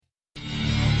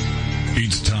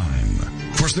It's time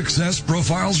for Success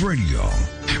Profiles Radio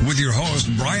with your host,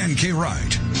 Brian K.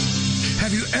 Wright.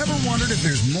 Have you ever wondered if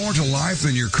there's more to life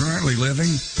than you're currently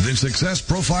living? Then Success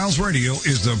Profiles Radio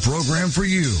is the program for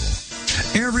you.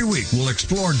 Every week, we'll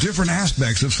explore different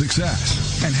aspects of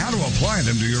success and how to apply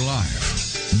them to your life.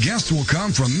 Guests will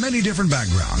come from many different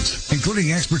backgrounds,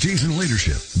 including expertise in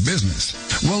leadership, business,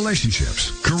 relationships,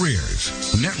 careers,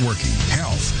 networking,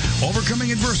 health,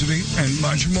 overcoming adversity, and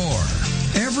much more.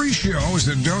 Every show is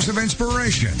a dose of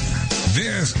inspiration.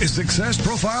 This is Success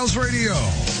Profiles Radio.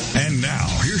 And now,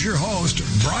 here's your host,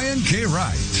 Brian K.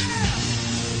 Wright.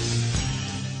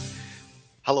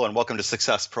 Hello and welcome to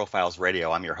Success Profiles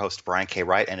Radio. I'm your host, Brian K.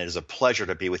 Wright, and it is a pleasure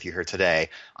to be with you here today.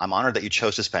 I'm honored that you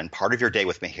chose to spend part of your day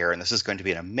with me here, and this is going to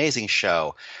be an amazing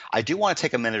show. I do want to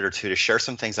take a minute or two to share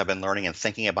some things I've been learning and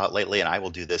thinking about lately, and I will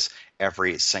do this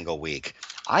every single week.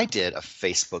 I did a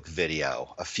Facebook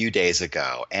video a few days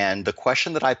ago, and the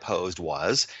question that I posed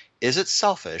was, is it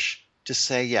selfish to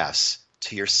say yes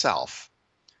to yourself?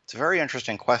 It's a very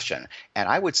interesting question, and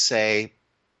I would say,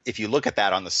 if you look at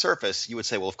that on the surface, you would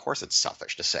say, well, of course it's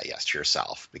selfish to say yes to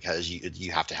yourself because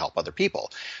you have to help other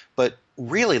people. But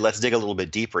really, let's dig a little bit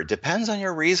deeper. It depends on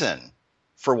your reason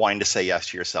for wanting to say yes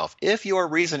to yourself. If your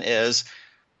reason is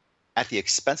at the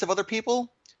expense of other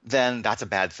people, then that's a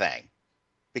bad thing.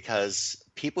 Because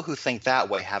people who think that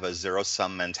way have a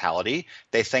zero-sum mentality.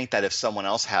 They think that if someone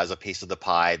else has a piece of the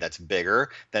pie that's bigger,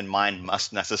 then mine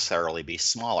must necessarily be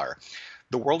smaller.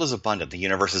 The world is abundant, the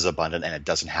universe is abundant, and it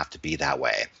doesn't have to be that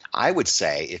way. I would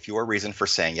say if your reason for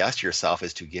saying yes to yourself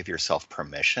is to give yourself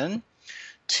permission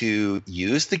to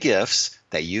use the gifts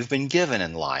that you've been given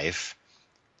in life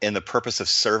in the purpose of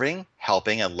serving,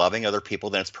 helping, and loving other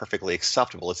people, then it's perfectly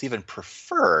acceptable. It's even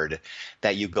preferred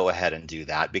that you go ahead and do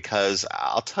that because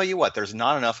I'll tell you what, there's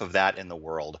not enough of that in the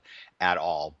world at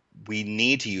all. We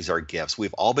need to use our gifts.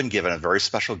 We've all been given a very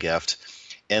special gift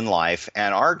in life,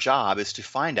 and our job is to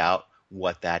find out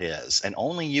what that is. And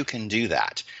only you can do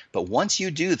that. But once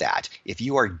you do that, if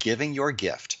you are giving your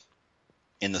gift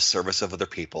in the service of other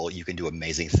people, you can do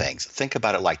amazing things. Think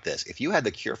about it like this. If you had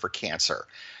the cure for cancer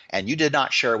and you did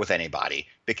not share it with anybody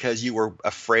because you were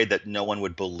afraid that no one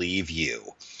would believe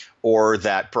you, or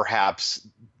that perhaps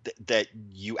that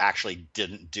you actually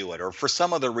didn't do it, or for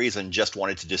some other reason just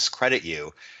wanted to discredit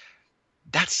you,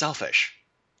 that's selfish.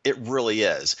 It really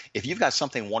is. If you've got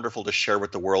something wonderful to share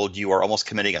with the world, you are almost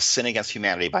committing a sin against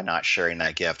humanity by not sharing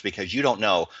that gift because you don't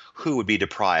know who would be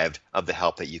deprived of the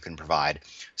help that you can provide.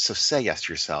 So say yes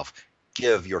to yourself.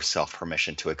 Give yourself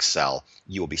permission to excel.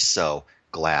 You will be so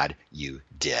glad you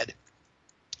did.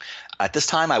 At this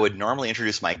time, I would normally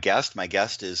introduce my guest. My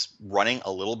guest is running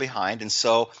a little behind, and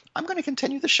so I'm going to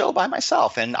continue the show by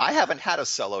myself. And I haven't had a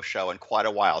solo show in quite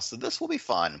a while, so this will be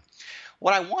fun.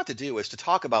 What I want to do is to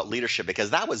talk about leadership because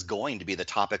that was going to be the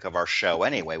topic of our show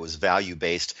anyway, was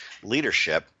value-based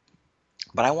leadership.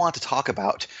 But I want to talk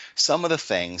about some of the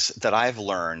things that I've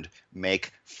learned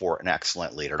make for an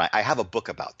excellent leader. And I have a book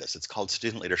about this. It's called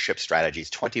Student Leadership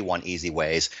Strategies, 21 Easy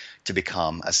Ways to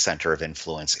Become a Center of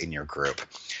Influence in Your Group.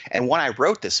 And when I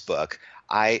wrote this book,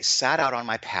 I sat out on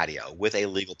my patio with a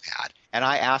legal pad, and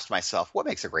I asked myself, what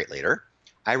makes a great leader?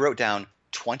 I wrote down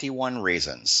 21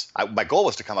 reasons. My goal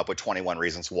was to come up with 21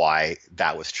 reasons why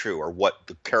that was true or what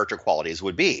the character qualities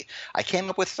would be. I came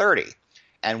up with 30.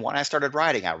 And when I started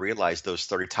writing, I realized those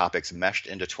 30 topics meshed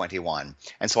into 21.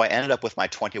 And so I ended up with my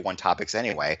 21 topics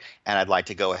anyway. And I'd like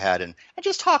to go ahead and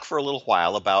just talk for a little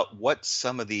while about what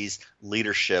some of these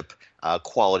leadership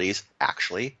qualities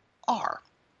actually are.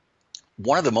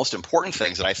 One of the most important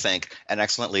things that I think an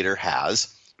excellent leader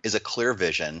has is a clear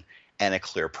vision and a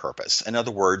clear purpose. In other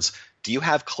words, do you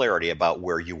have clarity about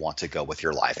where you want to go with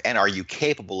your life? And are you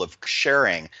capable of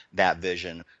sharing that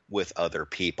vision with other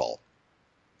people?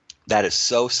 That is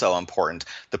so, so important.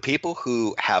 The people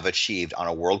who have achieved on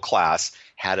a world class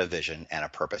had a vision and a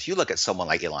purpose. You look at someone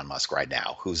like Elon Musk right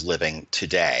now, who's living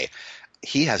today.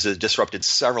 He has disrupted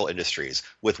several industries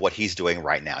with what he's doing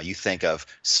right now. You think of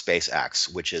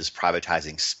SpaceX, which is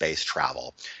privatizing space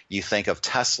travel. You think of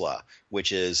Tesla,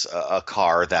 which is a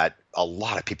car that a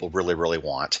lot of people really, really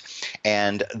want.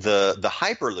 And the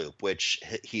Hyperloop, which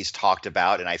he's talked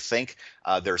about, and I think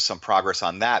there's some progress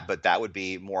on that, but that would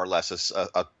be more or less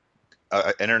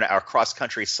a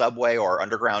cross-country subway or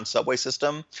underground subway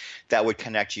system that would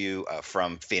connect you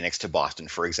from Phoenix to Boston,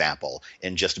 for example,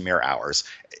 in just mere hours.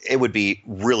 It would be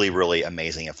really, really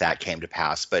amazing if that came to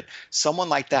pass. But someone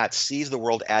like that sees the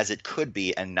world as it could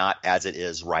be and not as it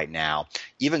is right now.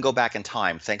 Even go back in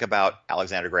time. Think about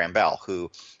Alexander Graham Bell,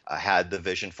 who had the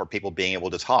vision for people being able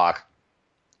to talk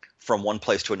from one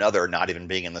place to another, not even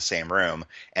being in the same room,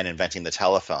 and inventing the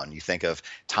telephone. You think of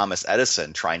Thomas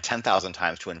Edison trying 10,000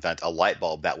 times to invent a light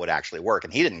bulb that would actually work,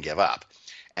 and he didn't give up.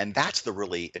 And that's the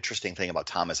really interesting thing about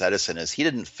Thomas Edison is he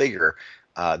didn't figure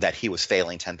that he was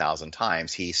failing 10,000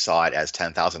 times. He saw it as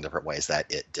 10,000 different ways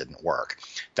that it didn't work.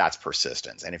 That's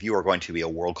persistence. And if you are going to be a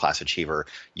world-class achiever,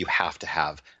 you have to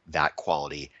have that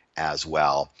quality as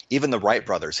well. Even the Wright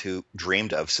brothers, who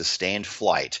dreamed of sustained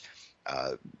flight,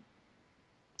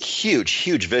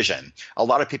 huge vision. A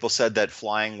lot of people said that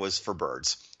flying was for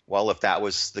birds. Well, if that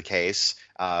was the case,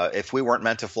 if we weren't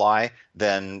meant to fly,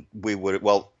 then we would,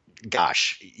 well,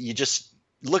 gosh, you just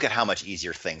look at how much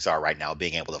easier things are right now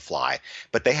being able to fly.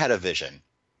 But they had a vision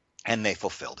and they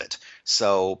fulfilled it.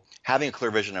 So having a clear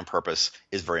vision and purpose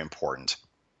is very important.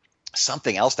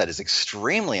 Something else that is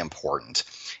extremely important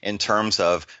in terms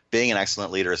of being an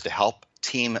excellent leader is to help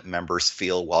team members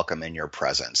feel welcome in your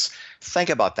presence.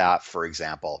 Think about that, for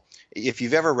example. If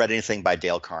you've ever read anything by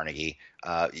Dale Carnegie,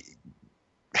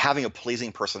 having a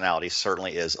pleasing personality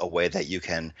certainly is a way that you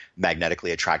can magnetically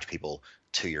attract people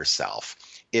to yourself.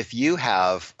 If you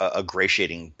have a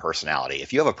gratiating personality,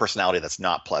 if you have a personality that's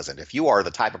not pleasant, if you are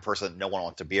the type of person that no one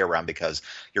wants to be around because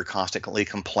you're constantly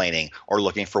complaining or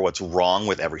looking for what's wrong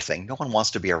with everything, no one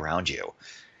wants to be around you.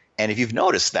 And if you've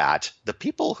noticed that, the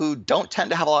people who don't tend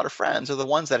to have a lot of friends are the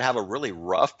ones that have a really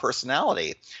rough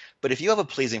personality. But if you have a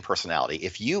pleasing personality,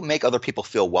 if you make other people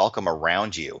feel welcome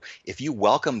around you, if you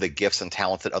welcome the gifts and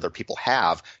talents that other people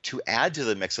have to add to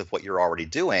the mix of what you're already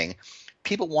doing,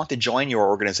 people want to join your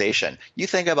organization. You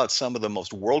think about some of the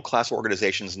most world-class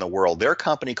organizations in the world. Their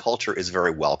company culture is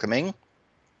very welcoming,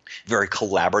 very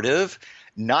collaborative,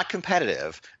 not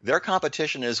competitive. Their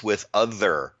competition is with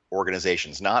other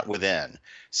organizations, not within.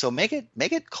 So make it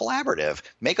collaborative.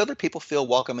 Make other people feel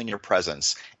welcome in your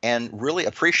presence and really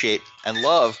appreciate and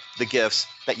love the gifts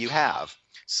that you have.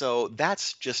 So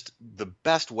that's just the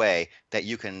best way that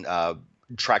you can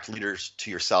attract leaders to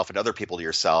yourself and other people to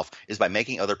yourself is by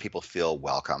making other people feel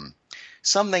welcome.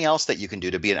 Something else that you can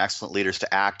do to be an excellent leader is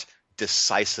to act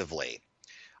decisively.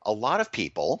 A lot of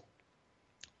people,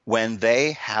 when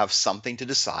they have something to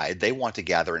decide, they want to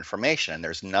gather information.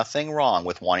 There's nothing wrong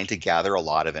with wanting to gather a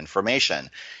lot of information.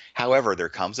 However, there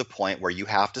comes a point where you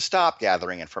have to stop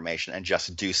gathering information and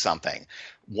just do something.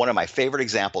 One of my favorite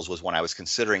examples was when I was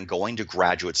considering going to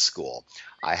graduate school.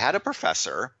 I had a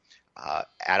professor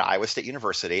at Iowa State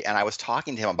University, and I was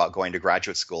talking to him about going to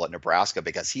graduate school at Nebraska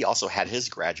because he also had his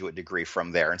graduate degree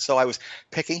from there. And so I was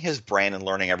picking his brain and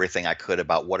learning everything I could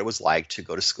about what it was like to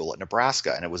go to school at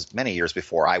Nebraska. And it was many years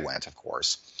before I went, of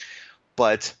course.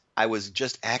 But I was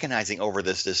just agonizing over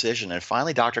this decision. And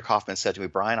finally, Dr. Kaufman said to me,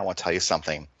 Brian, I want to tell you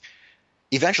something.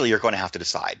 Eventually, you're going to have to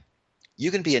decide.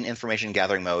 You can be in information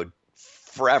gathering mode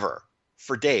forever,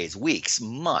 for days, weeks,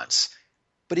 months.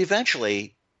 But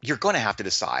eventually, you're going to have to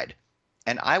decide.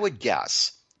 And I would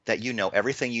guess that you know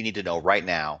everything you need to know right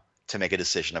now to make a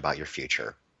decision about your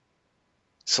future.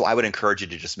 So I would encourage you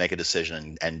to just make a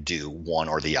decision and do one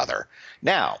or the other.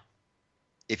 Now,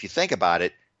 if you think about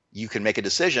it, you can make a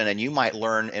decision and you might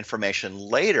learn information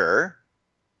later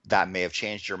that may have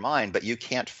changed your mind, but you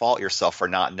can't fault yourself for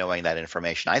not knowing that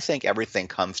information. I think everything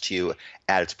comes to you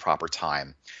at its proper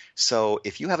time. So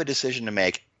if you have a decision to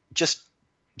make, just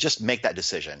make that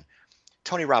decision.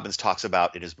 Tony Robbins talks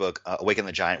about in his book, Awaken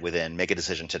the Giant Within, make a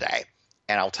decision today.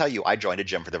 And I'll tell you, I joined a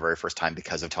gym for the very first time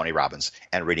because of Tony Robbins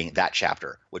and reading that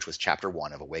chapter, which was chapter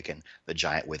 1 of Awaken the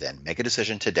Giant Within. Make a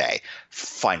decision today.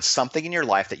 Find something in your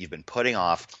life that you've been putting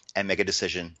off and make a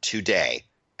decision today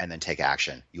and then take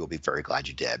action. You will be very glad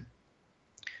you did.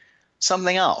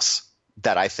 Something else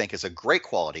that I think is a great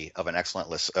quality of an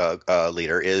excellent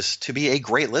leader is to be a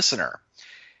great listener.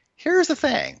 Here's the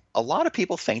thing. A lot of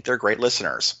people think they're great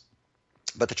listeners.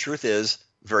 But the truth is,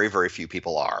 very, very few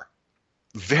people are.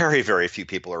 Very, very few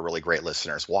people are really great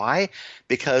listeners. Why?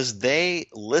 Because they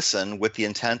listen with the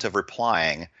intent of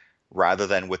replying rather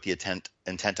than with the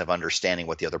intent of understanding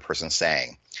what the other person's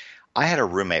saying. I had a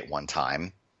roommate one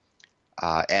time,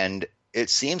 and it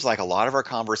seems like a lot of our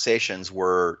conversations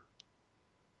were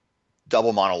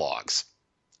double monologues.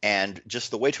 And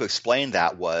just the way to explain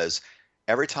that was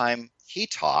every time he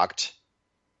talked,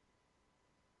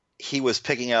 he was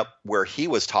picking up where he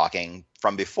was talking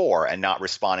from before and not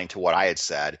responding to what I had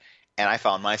said. And I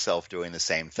found myself doing the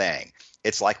same thing.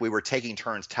 It's like we were taking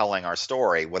turns telling our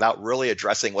story without really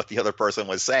addressing what the other person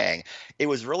was saying. It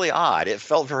was really odd. It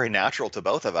felt very natural to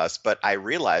both of us, but I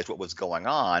realized what was going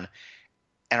on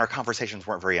and our conversations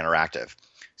weren't very interactive.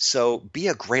 So be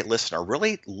a great listener.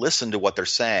 Really listen to what they're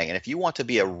saying. And if you want to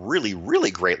be a really, really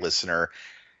great listener,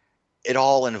 it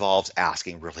all involves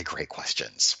asking really great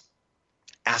questions.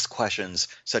 Ask questions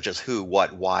such as who,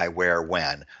 what, why, where,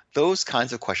 when. Those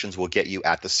kinds of questions will get you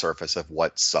at the surface of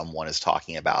what someone is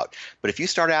talking about. But if you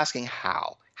start asking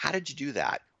how did you do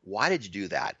that? Why did you do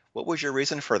that? What was your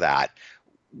reason for that?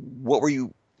 What were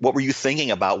you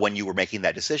thinking about when you were making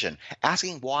that decision?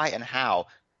 Asking why and how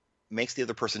makes the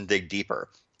other person dig deeper.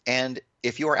 And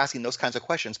if you are asking those kinds of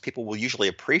questions, people will usually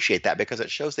appreciate that because it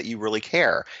shows that you really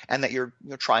care and that you're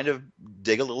trying to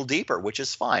dig a little deeper, which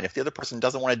is fine. If the other person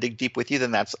doesn't want to dig deep with you, then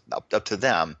that's up to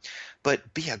them.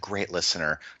 But be a great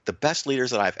listener. The best leaders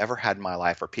that I've ever had in my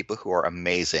life are people who are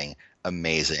amazing,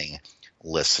 amazing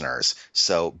listeners.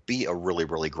 So be a really,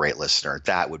 really great listener.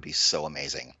 That would be so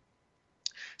amazing.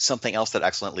 Something else that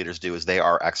excellent leaders do is they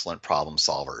are excellent problem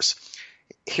solvers.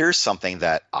 Here's something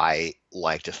that I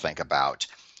like to think about.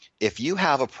 If you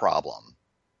have a problem,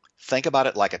 think about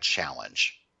it like a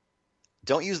challenge.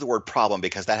 Don't use the word problem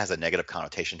because that has a negative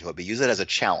connotation to it, but use it as a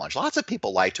challenge. Lots of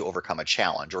people like to overcome a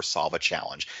challenge or solve a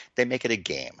challenge. They make it a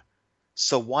game.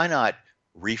 So why not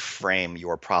reframe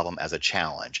your problem as a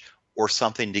challenge or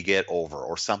something to get over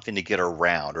or something to get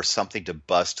around or something to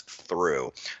bust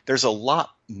through? There's a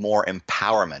lot more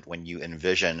empowerment when you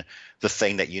envision the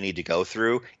thing that you need to go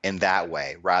through in that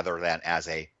way rather than as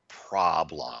a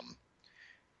problem.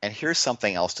 And here's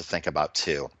something else to think about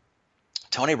too.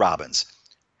 Tony Robbins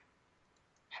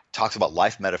talks about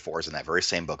life metaphors in that very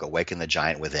same book, Awaken the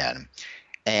Giant Within.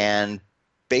 And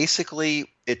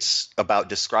basically, it's about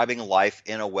describing life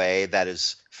in a way that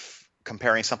is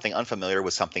comparing something unfamiliar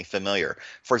with something familiar.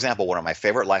 For example, one of my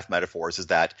favorite life metaphors is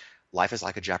that life is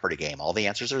like a Jeopardy game. All the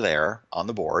answers are there on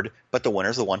the board, but the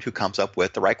winner is the one who comes up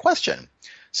with the right question.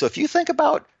 So if you think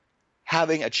about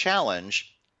having a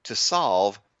challenge to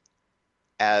solve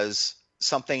as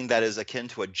something that is akin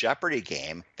to a Jeopardy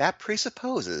game, that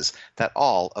presupposes that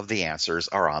all of the answers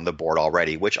are on the board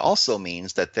already, which also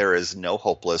means that there is no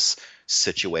hopeless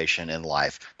situation in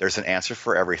life. There's an answer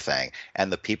for everything.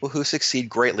 And the people who succeed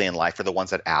greatly in life are the ones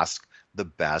that ask the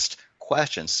best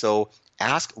questions. So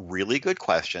ask really good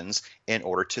questions in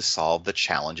order to solve the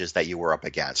challenges that you were up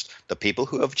against. The people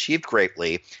who have achieved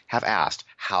greatly have asked,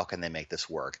 how can they make this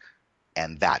work?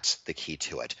 And that's the key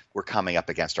to it. We're coming up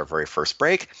against our very first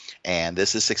break, and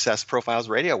this is Success Profiles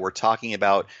Radio. We're talking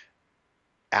about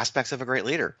aspects of a great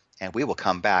leader, and we will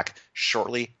come back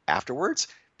shortly afterwards.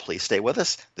 Please stay with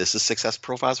us. This is Success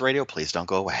Profiles Radio. Please don't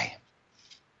go away.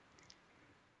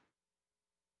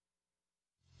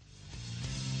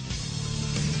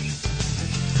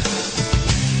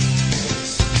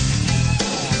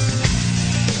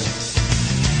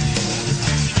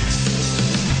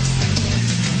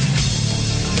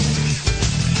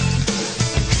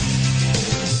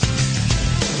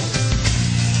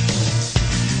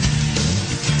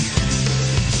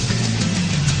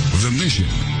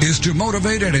 Is to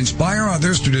motivate and inspire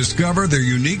others to discover their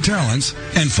unique talents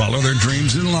and follow their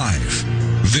dreams in life.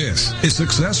 This is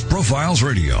Success Profiles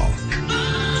Radio.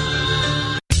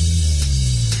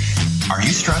 Are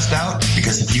you stressed out?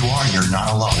 Because if you are, you're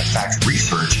not alone. In fact,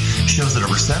 research shows that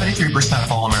over 73%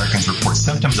 of all Americans report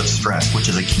symptoms of stress, which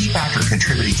is a key factor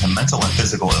contributing to mental and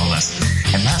physical illness.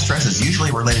 And that stress is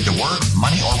usually related to work,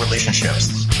 money, or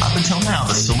relationships. Up until now,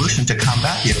 the solution to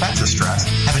combat the effects of stress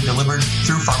have been delivered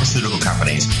through pharmaceutical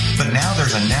companies. But now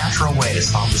there's a natural way to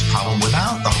solve this problem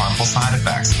without the harmful side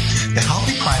effects. The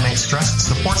Healthy Primate Stress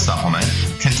Support Supplement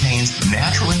contains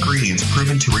natural ingredients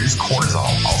proven to reduce cortisol,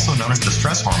 also known as the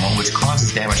stress hormone, which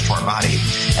causes damage to our body.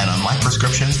 And unlike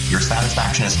prescriptions, your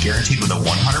satisfaction is guaranteed with a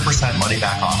 100%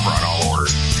 money-back offer on all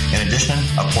orders. In addition,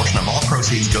 a portion of all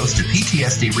proceeds goes to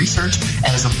PTSD research,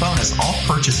 and as a bonus, all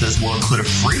purchases will include a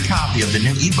free copy of the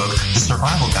new ebook, The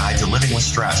Survival Guide to Living with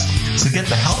Stress. So get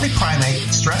the Healthy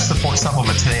Primate Stress Support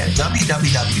Supplement today at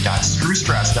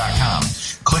www.screwstress.com.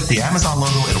 Click the Amazon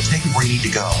logo. It'll take you where you need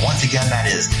to go. Once again,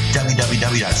 that is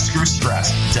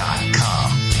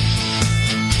www.screwstress.com.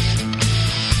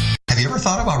 Have you ever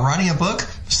thought about writing a book?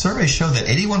 Surveys show that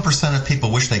 81% of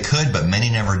people wish they could, but many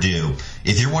never do.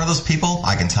 If you're one of those people,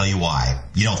 I can tell you why.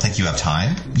 You don't think you have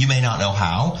time, you may not know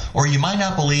how, or you might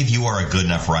not believe you are a good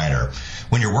enough writer.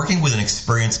 When you're working with an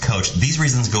experienced coach, these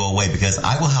reasons go away because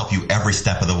I will help you every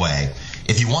step of the way.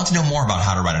 If you want to know more about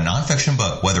how to write a nonfiction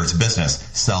book, whether it's business,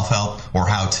 self-help, or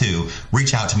how-to,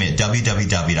 reach out to me at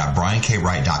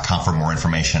www.briankwright.com for more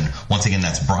information. Once again,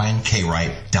 that's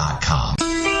briankwright.com.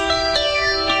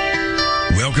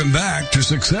 Welcome back to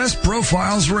Success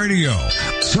Profiles Radio.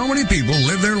 So many people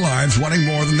live their lives wanting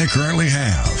more than they currently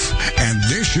have. And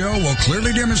this show will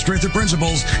clearly demonstrate the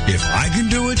principles, if I can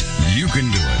do it, you can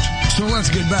do it. So let's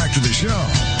get back to the show.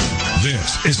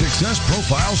 This is Success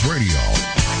Profiles Radio.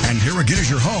 And here again is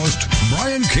your host,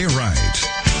 Brian K. Wright.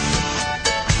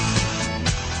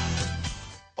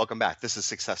 Welcome back. This is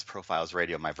Success Profiles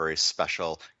Radio. My very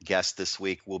special guest this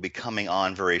week will be coming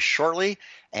on very shortly,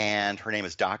 and her name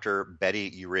is Dr. Betty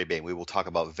Uribe. We will talk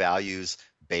about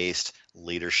values-based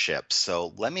leadership.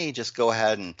 So let me just go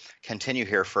ahead and continue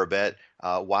here for a bit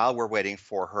while we're waiting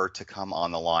for her to come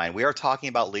on the line. We are talking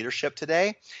about leadership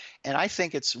today, and I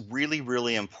think it's really,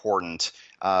 really important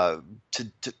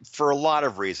for a lot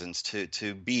of reasons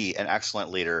to be an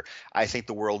excellent leader. I think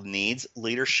the world needs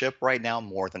leadership right now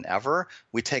more than ever.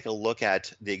 We take a look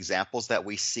at the examples that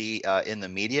we see in the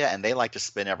media, and they like to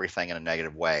spin everything in a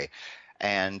negative way.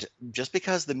 And just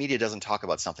because the media doesn't talk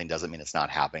about something doesn't mean it's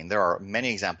not happening. There are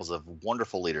many examples of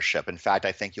wonderful leadership. In fact,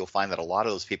 I think you'll find that a lot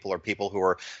of those people are people who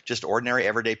are just ordinary,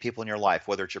 everyday people in your life,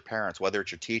 whether it's your parents, whether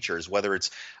it's your teachers, whether it's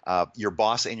your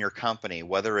boss in your company,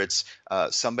 whether it's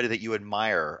somebody that you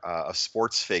admire, a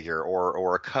sports figure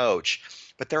or a coach.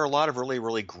 But there are a lot of really,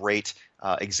 really great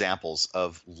examples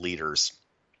of leaders.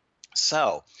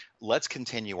 So let's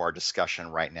continue our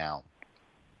discussion right now.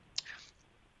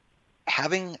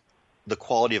 Having the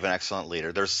quality of an excellent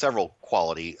leader. There's several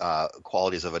qualities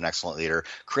of an excellent leader.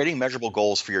 Creating measurable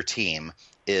goals for your team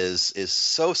is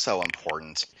so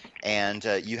important, and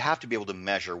you have to be able to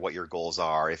measure what your goals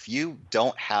are. If you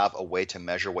don't have a way to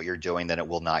measure what you're doing, then it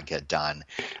will not get done.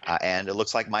 And it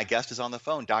looks like my guest is on the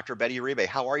phone, Dr. Betty Uribe.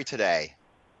 How are you today?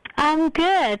 I'm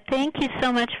good. Thank you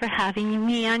so much for having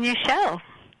me on your show.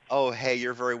 Oh, hey,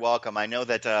 you're very welcome. I know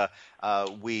that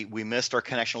we missed our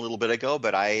connection a little bit ago,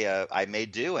 but I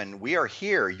made do, and we are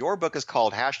here. Your book is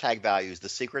called #Values, The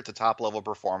Secret to Top-Level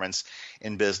Performance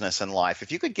in Business and Life.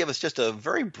 If you could give us just a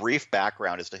very brief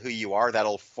background as to who you are,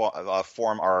 that'll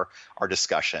form our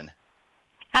discussion.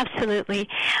 Absolutely.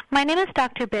 My name is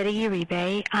Dr. Betty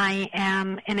Uribe. I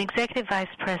am an executive vice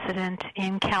president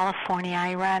in California.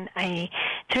 I run a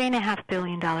 $3.5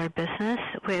 billion business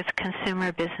with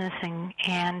consumer business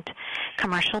and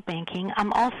commercial banking.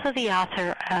 I'm also the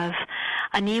author of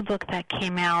a new book that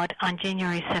came out on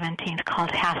January 17th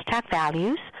called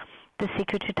 #Values, The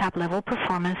Secret to Top-Level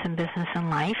Performance in Business and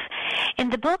Life.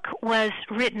 And the book was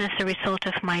written as a result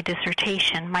of my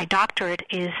dissertation. My doctorate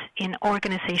is in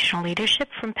organizational leadership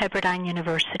from Pepperdine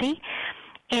University.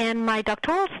 In my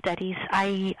doctoral studies,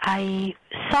 I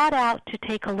sought out to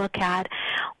take a look at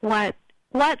what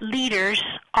leaders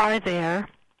are there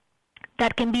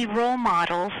that can be role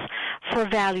models for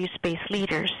values-based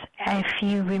leaders. If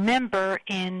you remember,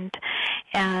 when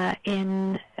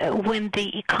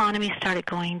the economy started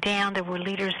going down, there were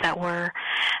leaders that were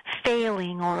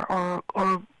failing or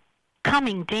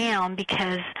coming down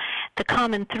because the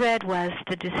common thread was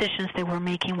the decisions they were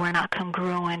making were not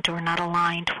congruent or not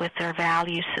aligned with their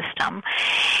value system.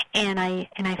 And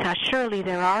I thought surely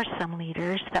there are some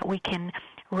leaders that we can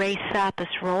raise up as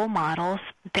role models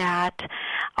that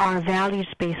are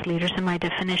values-based leaders. And my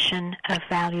definition of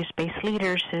values-based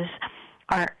leaders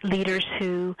are leaders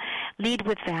who lead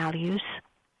with values.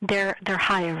 They're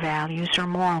higher values or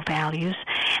moral values.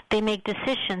 They make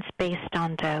decisions based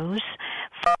on those,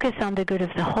 focus on the good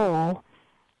of the whole,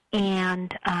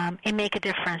 and make a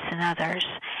difference in others.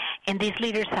 And these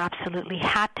leaders absolutely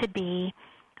had to be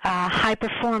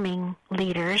high-performing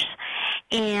leaders.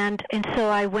 And so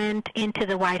I went into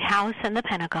the White House and the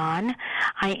Pentagon.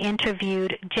 I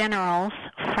interviewed generals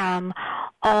from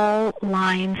all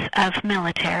lines of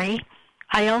military.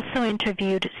 I also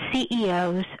interviewed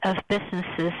CEOs of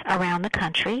businesses around the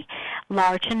country,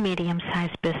 large and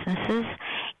medium-sized businesses,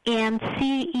 and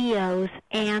CEOs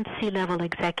and C-level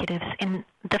executives in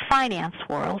the finance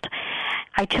world.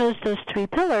 I chose those three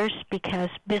pillars because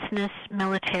business,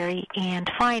 military, and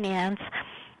finance,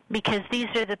 because these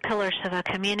are the pillars of a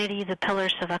community, the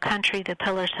pillars of a country, the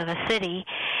pillars of a city,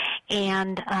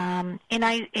 and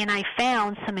I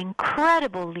found some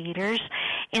incredible leaders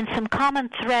and some common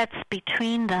threads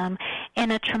between them,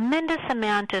 and a tremendous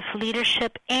amount of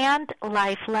leadership and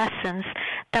life lessons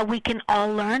that we can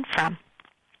all learn from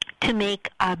to make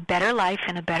a better life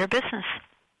and a better business.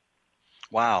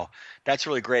 Wow, that's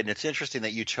really great. And it's interesting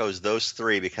that you chose those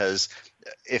three, because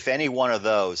if any one of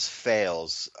those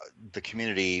fails, the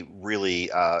community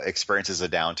really experiences a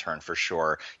downturn for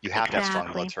sure. You have to have strong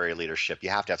military leadership. You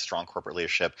have to have strong corporate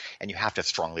leadership, and you have to have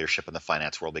strong leadership in the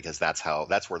finance world, because that's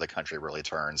where the country really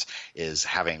turns, is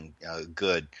having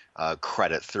good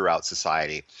credit throughout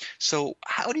society. So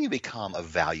how do you become a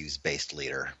values-based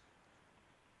leader?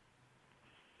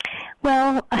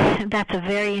 Well, that's a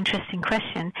very interesting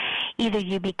question. Either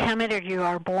you become it or you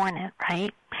are born it,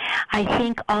 right? I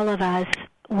think all of us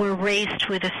were raised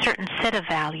with a certain set of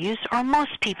values, or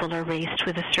most people are raised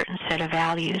with a certain set of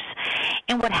values.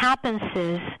 And what happens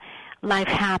is life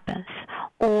happens,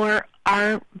 or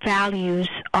our values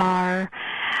are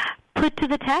put to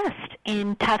the test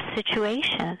in tough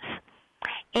situations.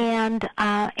 And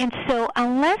so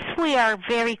unless we are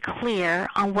very clear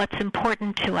on what's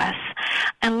important to us,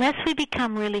 unless we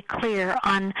become really clear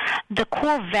on the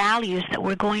core values that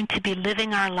we're going to be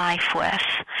living our life with,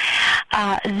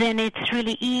 then it's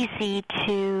really easy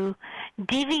to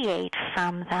deviate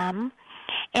from them.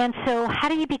 And so how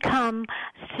do you become,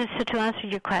 so to answer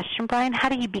your question, Brian, how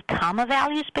do you become a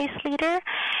values-based leader?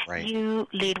 Right. You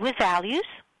lead with values.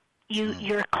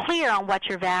 You're clear on what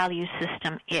your value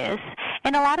system is.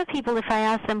 And a lot of people, if I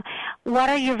ask them, what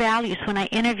are your values when I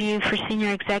interview for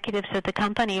senior executives at the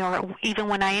company, or even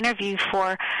when I interview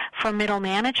for middle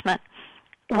management,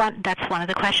 that's one of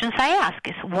the questions I ask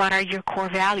is, what are your core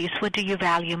values? What do you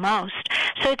value most?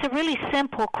 So it's a really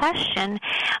simple question,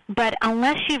 but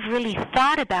unless you've really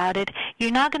thought about it, you're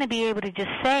not going to be able to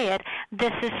just say it,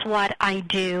 this is what I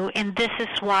do, and this is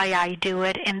why I do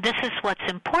it, and this is what's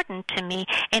important to me,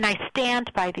 and I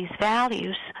stand by these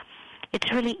values.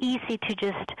 It's really easy to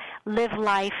just live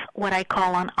life what I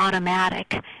call on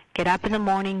automatic. Get up in the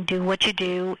morning, do what you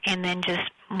do, and then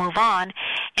just move on.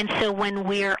 And so when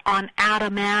we're on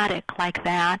automatic like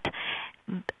that,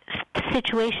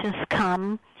 situations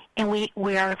come and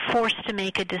we are forced to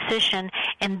make a decision,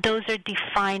 and those are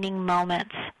defining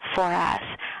moments for us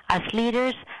as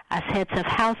leaders, as heads of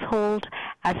household,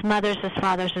 as mothers, as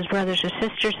fathers, as brothers, as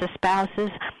sisters, as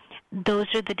spouses. Those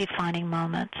are the defining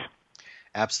moments.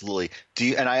 Absolutely.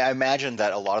 And I imagine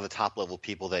that a lot of the top-level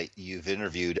people that you've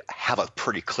interviewed have a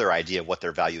pretty clear idea of what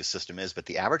their value system is, but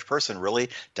the average person really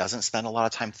doesn't spend a lot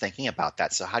of time thinking about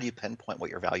that. So how do you pinpoint what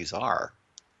your values are?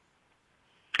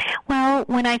 Well,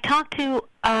 when I talk to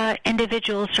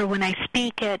individuals or when I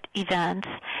speak at events,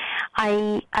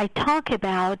 I talk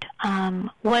about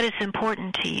what is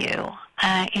important to you.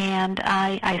 And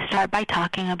I start by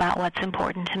talking about what's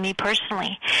important to me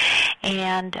personally.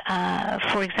 And,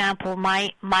 for example,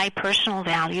 my personal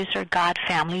values are God,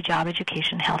 family, job,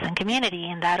 education, health, and community,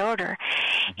 in that order.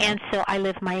 And so I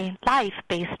live my life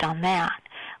based on that.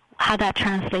 How that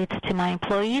translates to my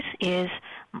employees is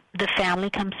the family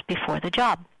comes before the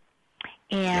job.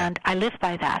 And I live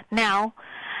by that. Now,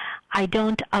 I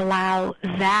don't allow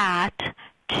that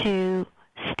to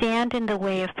stand in the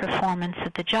way of performance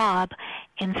at the job.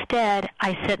 Instead,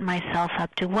 I set myself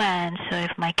up to win. So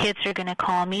if my kids are going to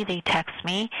call me, they text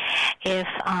me.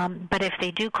 But if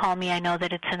they do call me, I know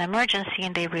that it's an emergency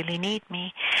and they really need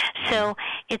me. So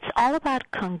it's all about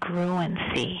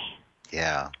congruency.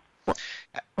 Yeah.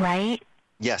 Right?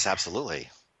 Yes, absolutely.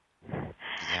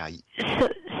 Yeah.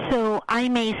 So I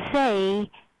may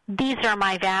say, these are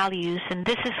my values, and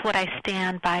this is what I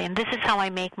stand by, and this is how I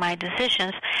make my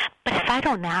decisions. But if I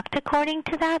don't act according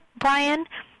to that, Brian,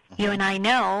 you and I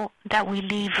know that we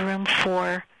leave room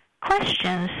for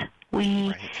questions.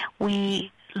 We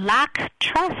lack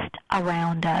trust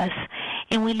around us,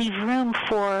 and we leave room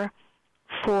for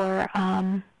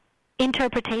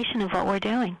interpretation of what we're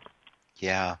doing.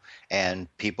 Yeah, and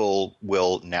people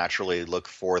will naturally look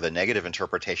for the negative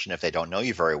interpretation if they don't know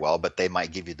you very well, but they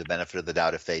might give you the benefit of the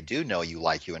doubt if they do know you,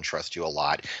 like you, and trust you a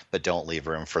lot, but don't leave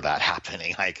room for that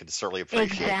happening. I could certainly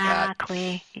appreciate that.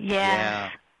 Exactly, Yeah,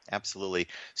 absolutely.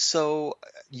 So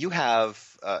you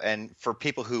have, and for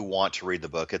people who want to read the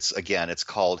book, it's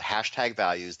called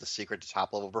 #Values, The Secret to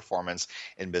Top-Level Performance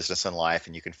in Business and Life,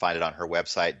 and you can find it on her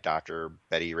website,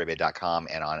 drbettyuribe.com,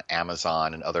 and on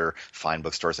Amazon and other fine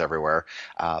bookstores everywhere.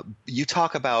 You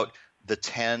talk about the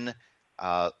 10,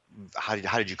 how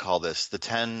did you call this? The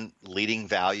 10 leading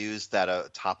values that a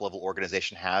top-level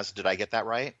organization has. Did I get that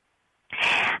right?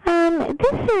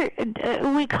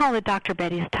 We call it Dr.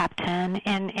 Betty's Top 10,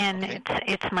 and okay.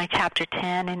 It's my Chapter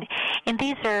 10, and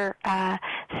these are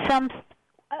some.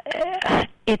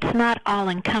 It's not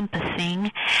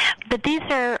all-encompassing, but these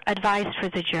are advice for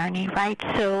the journey, right?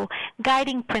 So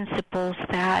guiding principles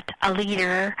that a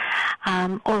leader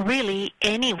or really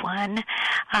anyone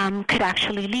could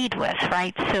actually lead with,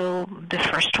 right? So the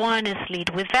first one is lead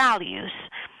with values.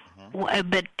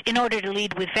 But in order to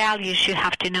lead with values, you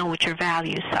have to know what your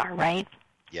values are, right?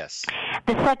 Yes.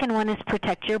 The second one is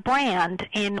protect your brand.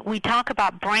 And we talk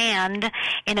about brand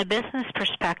in a business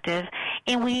perspective,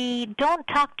 and we don't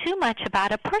talk too much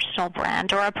about a personal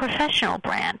brand or a professional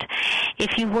brand.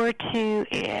 If you were to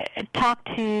talk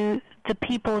to the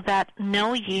people that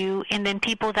know you and then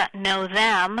people that know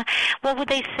them, what would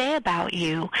they say about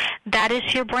you? That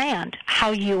is your brand,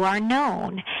 how you are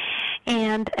known.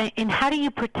 And how do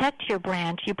you protect your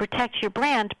brand? You protect your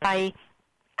brand by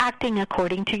acting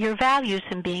according to your values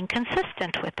and being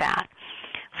consistent with that.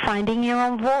 Finding your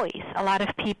own voice. A lot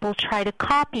of people try to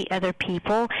copy other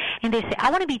people, and they say, I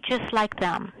want to be just like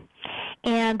them.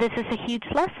 And this is a huge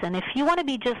lesson. If you want to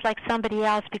be just like somebody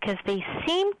else because they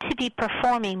seem to be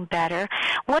performing better,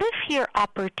 what if your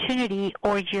opportunity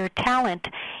or your talent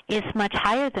is much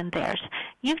higher than theirs?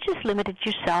 You've just limited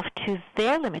yourself to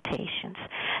their limitations.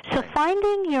 So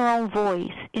finding your own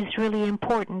voice is really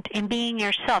important in being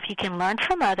yourself. You can learn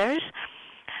from others,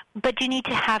 but you need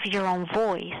to have your own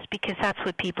voice because that's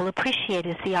what people appreciate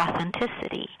is the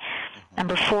authenticity.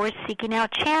 Number 4 is seeking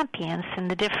out champions, and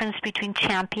the difference between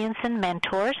champions and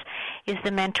mentors is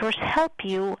the mentors help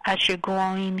you as you're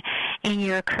growing in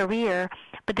your career,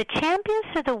 but the champions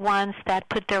are the ones that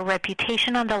put their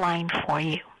reputation on the line for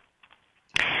you.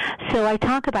 So I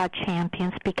talk about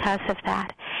champions because of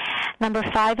that. Number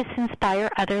 5 is inspire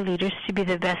other leaders to be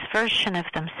the best version of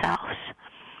themselves.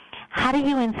 How do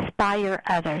you inspire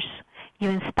others? You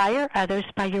inspire others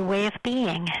by your way of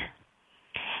being.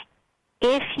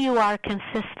 If you are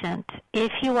consistent,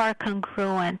 if you are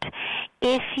congruent,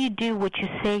 if you do what you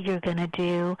say you're going to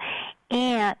do,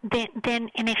 and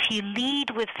if you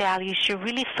lead with values, you're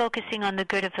really focusing on the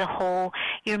good of the whole,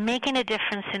 you're making a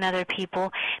difference in other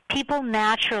people, people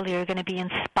naturally are going to be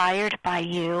inspired by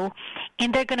you,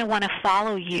 and they're going to want to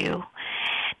follow you.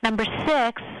 Number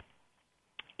 6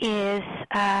 is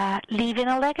leaving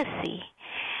a legacy.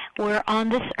 We're on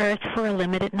this earth for a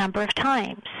limited number of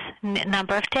days.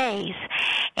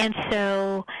 And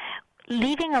so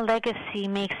leaving a legacy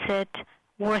makes it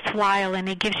worthwhile, and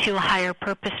it gives you a higher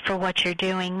purpose for what you're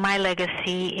doing. My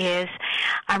legacy is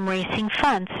I'm raising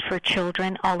funds for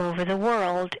children all over the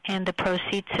world, and the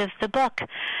proceeds of the book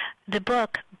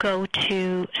go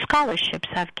to scholarships.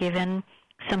 I've given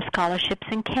some scholarships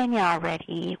in Kenya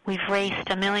already. We've raised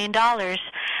 $1 million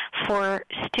for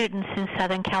students in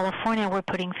Southern California. We're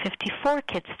putting 54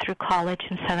 kids through college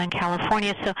in Southern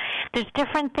California. So there's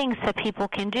different things that people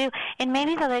can do. And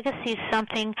maybe the legacy is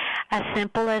something as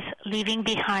simple as leaving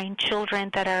behind children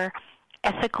that are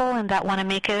ethical and that want to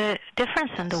make a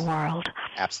difference in the world.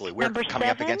 Absolutely. We're coming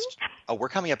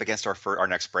up against our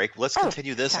next break. Let's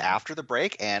continue this after the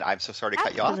break, and I'm so sorry to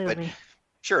cut you off, but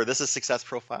sure, this is Success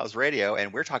Profiles Radio,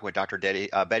 and we're talking with Dr. Betty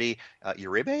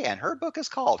Uribe, and her book is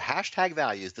called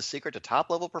 #Values, The Secret to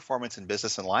Top-Level Performance in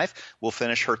Business and Life. We'll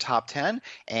finish her top 10,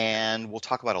 and we'll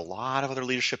talk about a lot of other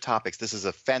leadership topics. This is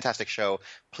a fantastic show.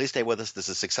 Please stay with us. This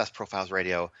is Success Profiles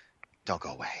Radio. Don't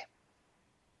go away.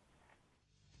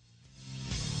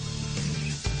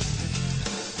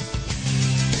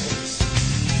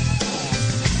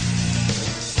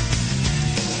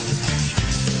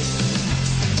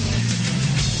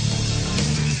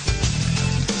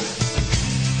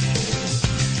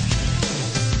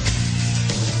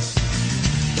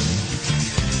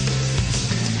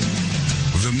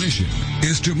 The mission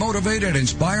is to motivate and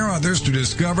inspire others to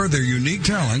discover their unique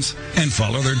talents and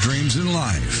follow their dreams in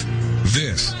life.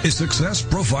 This is Success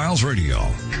Profiles Radio.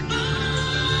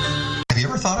 Have you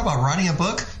ever thought about writing a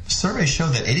book? Surveys show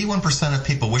that 81% of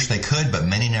people wish they could, but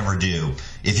many never do.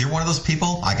 If you're one of those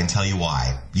people, I can tell you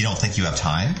why. You don't think you have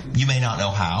time, you may not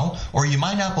know how, or you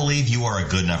might not believe you are a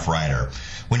good enough writer.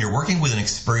 When you're working with an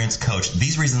experienced coach,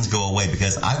 these reasons go away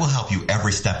because I will help you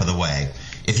every step of the way.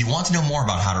 If you want to know more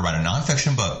about how to write a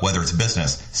nonfiction book, whether it's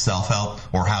business, self-help,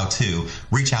 or how-to,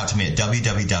 reach out to me at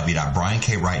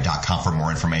www.briankwright.com for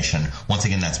more information. Once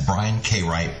again, that's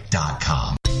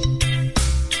briankwright.com.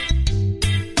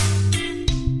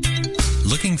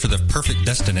 Looking for the perfect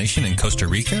destination in Costa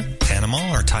Rica,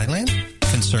 Panama, or Thailand?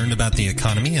 Concerned about the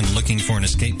economy and looking for an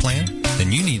escape plan?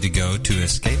 Then you need to go to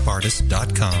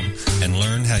escapeartist.com and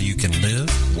learn how you can live,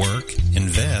 work,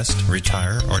 invest,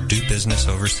 retire, or do business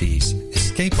overseas.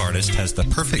 Escape Artist has the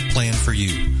perfect plan for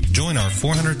you. Join our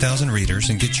 400,000 readers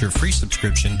and get your free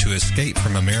subscription to Escape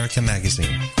from America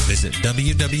magazine. Visit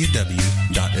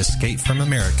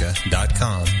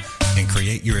www.escapefromamerica.com and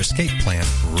create your escape plan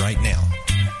right now.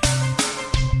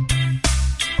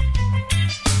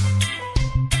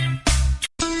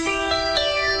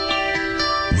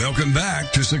 Welcome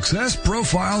back to Success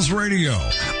Profiles Radio.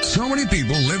 So many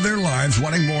people live their lives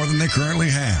wanting more than they currently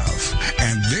have.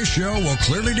 And this show will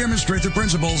clearly demonstrate the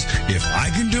principles, if I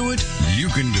can do it, you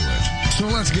can do it. So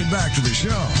let's get back to the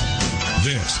show.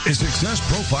 This is Success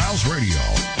Profiles Radio.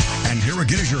 And here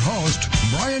again is your host,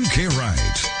 Brian K.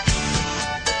 Wright.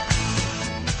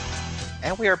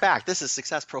 And we are back. This is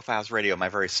Success Profiles Radio. My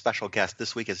very special guest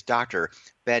this week is Dr.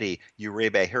 Betty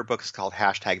Uribe. Her book is called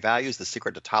 #Values, The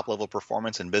Secret to Top-Level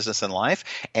Performance in Business and Life.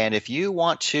 And if you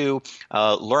want to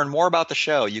learn more about the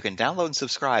show, you can download and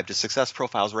subscribe to Success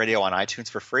Profiles Radio on iTunes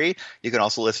for free. You can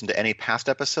also listen to any past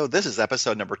episode. This is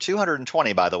episode number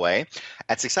 220, by the way,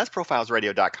 at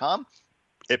successprofilesradio.com.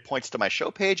 it points to my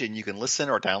show page, and you can listen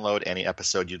or download any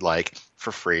episode you'd like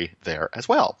for free there as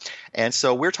well. And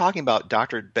so we're talking about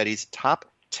Dr. Betty's top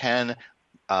 10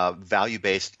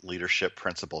 value-based leadership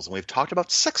principles. And we've talked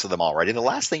about 6 of them already. The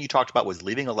last thing you talked about was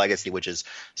leaving a legacy, which is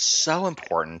so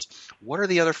important. What are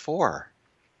the other 4?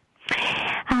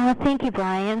 Thank you,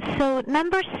 Brian. So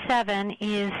number 7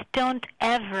 is don't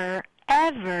ever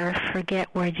forget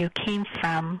where you came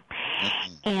from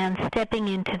and stepping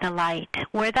into the light.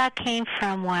 Where that came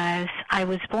from was I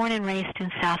was born and raised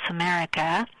in South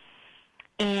America,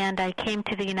 and I came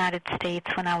to the United States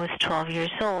when I was 12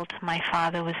 years old. My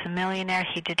father was a millionaire.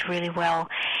 He did really well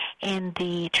in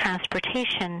the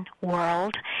transportation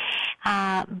world,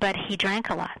 but he drank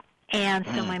a lot. And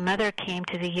so my mother came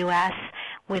to the U.S.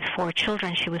 with 4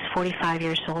 children. She was 45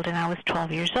 years old, and I was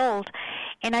 12 years old.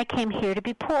 And I came here to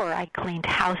be poor. I cleaned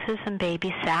houses and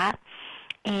babysat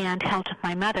and helped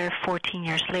my mother. 14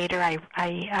 years later, I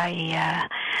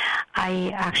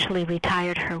actually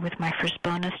retired her with my first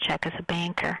bonus check as a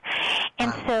banker.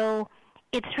 And so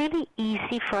it's really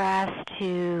easy for us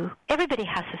to, everybody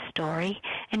has a story,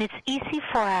 and it's easy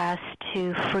for us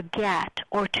to forget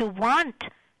or to want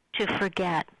to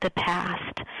forget the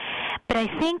past. But I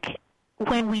think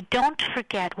when we don't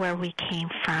forget where we came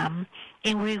from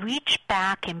and we reach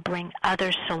back and bring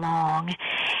others along,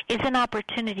 is an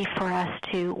opportunity for us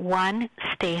to, 1,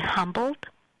 stay humbled,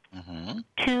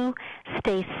 2,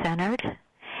 stay centered,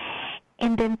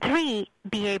 and then 3,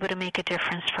 be able to make a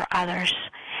difference for others.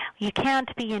 You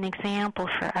can't be an example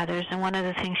for others, and one of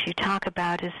the things you talk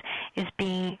about is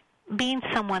being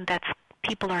someone that's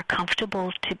people are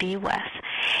comfortable to be with.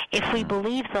 If we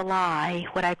believe the lie,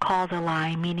 what I call the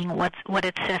lie, meaning what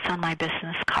it says on my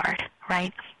business card,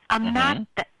 right? I'm not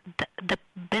the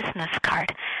business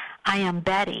card. I am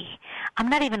Betty. I'm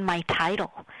not even my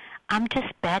title. I'm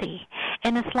just Betty.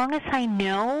 And as long as I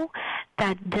know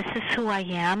that this is who I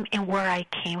am and where I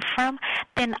came from,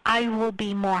 then I will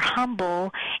be more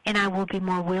humble and I will be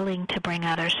more willing to bring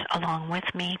others along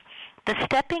with me. The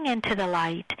stepping into the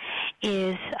light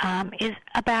is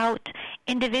about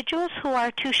individuals who are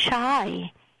too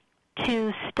shy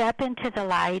to step into the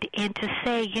light and to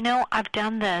say, I've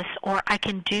done this, or I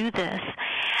can do this.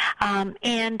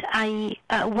 And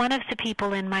one of the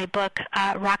people in my book,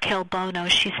 Raquel Bono,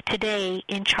 she's today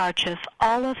in charge of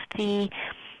all of the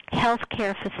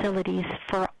healthcare facilities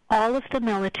for all of the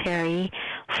military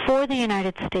for the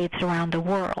United States around the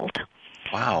world.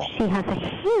 Wow. She has a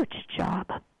huge job.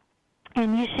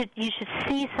 And you should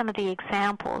see some of the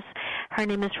examples. Her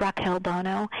name is Raquel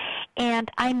Bono,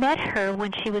 and I met her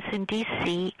when she was in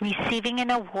D.C. receiving an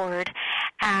award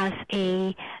as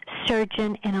a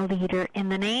surgeon and a leader in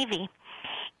the Navy.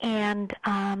 And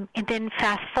then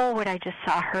fast forward, I just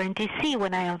saw her in D.C.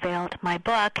 when I unveiled my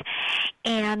book,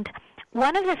 and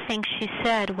one of the things she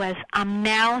said was, "I'm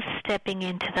now stepping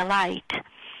into the light."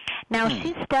 Now,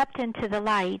 she stepped into the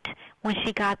light when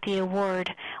she got the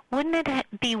award. Wouldn't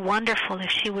it be wonderful if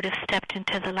she would have stepped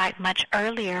into the light much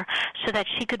earlier so that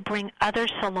she could bring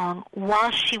others along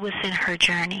while she was in her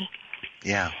journey?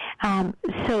 Yeah.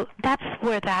 So that's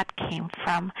where that came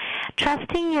from.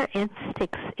 Trusting your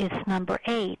instincts is number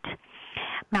 8.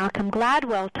 Malcolm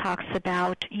Gladwell talks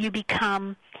about you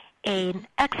become an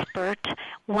expert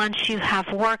once you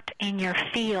have worked in your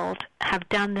field, have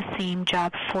done the same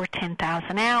job for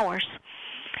 10,000 hours.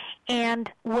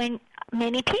 And when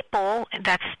many people,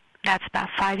 that's about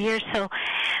 5 years, so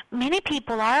many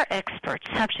people are experts,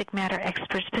 subject matter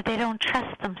experts, but they don't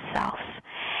trust themselves.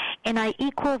 And I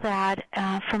equal that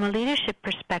from a leadership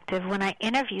perspective. When I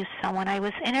interview someone, I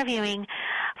was interviewing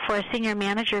for a senior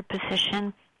manager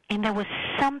position, and there was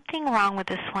something wrong with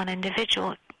this one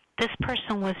individual. This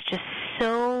person was just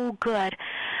so good.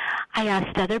 I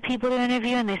asked other people to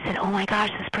interview, and they said, "Oh my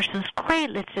gosh, this person's great.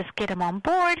 Let's just get him on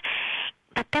board."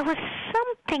 But there was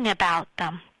something about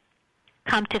them.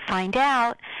 Come to find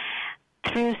out,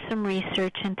 through some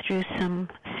research and through some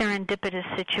serendipitous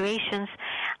situations,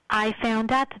 I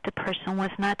found out that the person was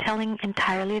not telling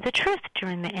entirely the truth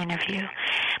during the interview.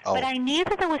 Oh. But I knew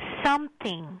that there was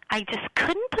something. I just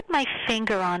couldn't put my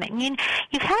finger on it. And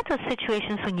you've had those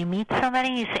situations when you meet somebody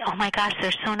and you say, "Oh my gosh,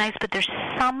 they're so nice, but there's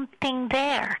something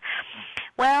there."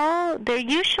 Well, there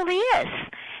usually is.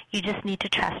 You just need to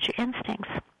trust your instincts.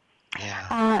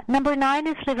 Yeah. Number 9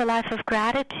 is live a life of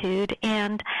gratitude,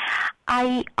 and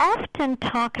I often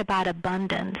talk about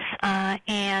abundance,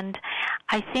 and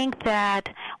I think that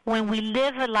when we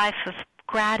live a life of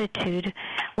gratitude,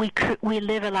 we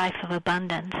live a life of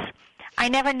abundance. I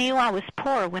never knew I was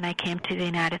poor when I came to the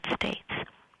United States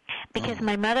because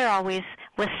my mother always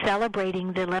was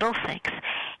celebrating the little things,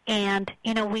 and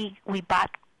we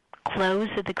bought clothes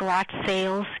at the garage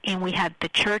sales, and we had the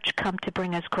church come to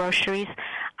bring us groceries.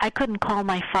 I couldn't call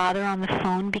my father on the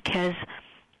phone because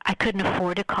I couldn't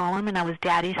afford to call him, and I was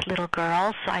Daddy's little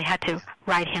girl, so I had to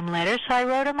write him letters. So I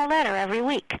wrote him a letter every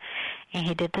week, and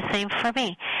he did the same for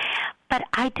me. But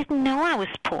I didn't know I was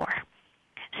poor.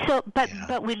 So, but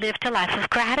we lived a life of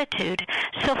gratitude.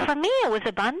 So for me, it was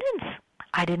abundance.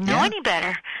 I didn't know any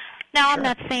better. Now, I'm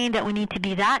not saying that we need to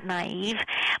be that naive,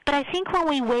 but I think when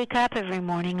we wake up every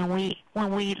morning and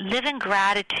when we live in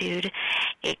gratitude,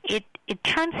 it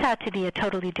turns out to be a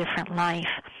totally different life.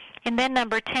 And then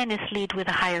number 10 is lead with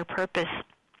a higher purpose.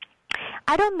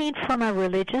 I don't mean from a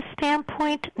religious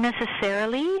standpoint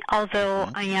necessarily, although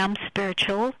I am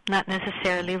spiritual, not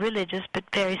necessarily religious, but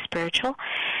very spiritual.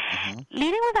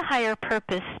 Leading with a higher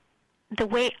purpose, the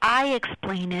way I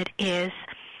explain it is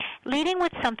leading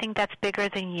with something that's bigger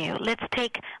than you. Let's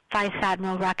take Vice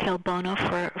Admiral Raquel Bono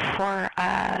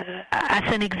as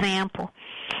an example.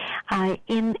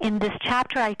 In this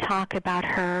chapter, I talk about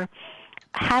her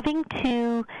having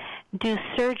to do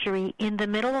surgery in the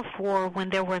middle of war when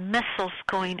there were missiles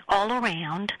going all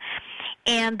around,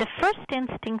 and the first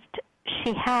instinct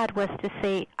she had was to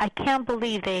say, I can't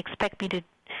believe they expect me to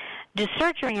do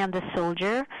surgery on the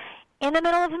soldier in the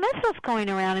middle of missiles going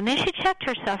around. And then she checked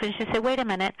herself and she said, wait a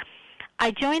minute,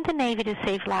 I joined the Navy to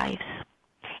save lives,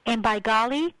 and by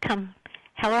golly, come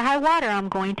hell or high water, I'm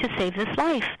going to save this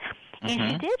life.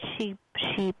 And she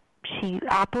did. She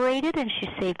operated and she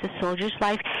saved the soldier's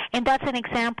life. And that's an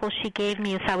example she gave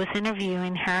me as I was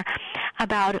interviewing her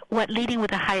about what leading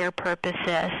with a higher purpose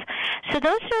is. So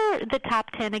those are the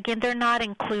top 10. Again, they're not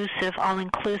inclusive,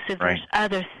 all-inclusive. Right. There's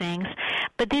other things.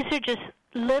 But these are just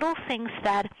little things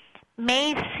that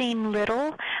may seem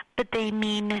little, but they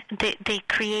mean they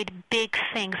create big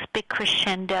things, big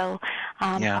crescendo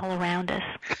all around us.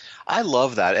 I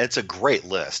love that. It's a great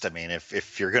list. I mean,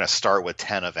 if you're going to start with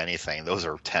 10 of anything, those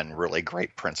are 10 really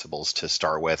great principles to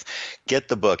start with. Get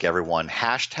the book, everyone.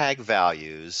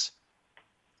 #values,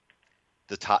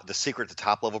 the secret to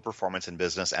top-level performance in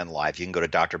business and life. You can go to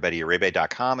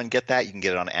drbettyuribe.com and get that. You can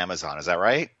get it on Amazon. Is that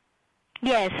right?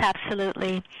 Yes,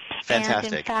 absolutely.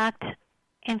 Fantastic. And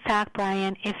in fact,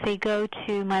 Brian, if they go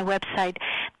to my website,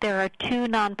 there are 2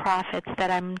 nonprofits that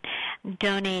I'm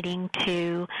donating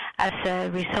to as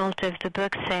a result of the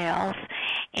book sales,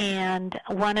 and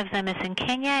one of them is in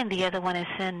Kenya, and the other one is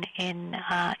in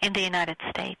the United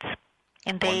States.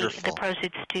 And the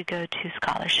proceeds do go to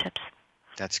scholarships.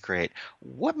 That's great.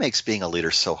 What makes being a leader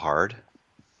so hard?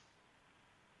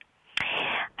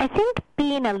 I think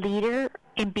being a leader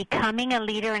and becoming a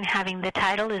leader and having the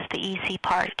title is the easy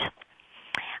part.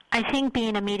 I think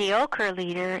being a mediocre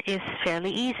leader is fairly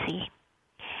easy.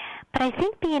 But I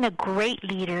think being a great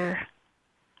leader,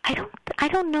 I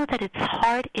don't know that it's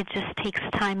hard. It just takes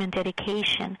time and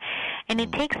dedication. And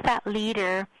it takes that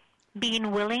leader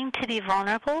being willing to be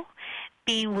vulnerable,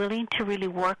 being willing to really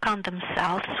work on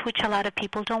themselves, which a lot of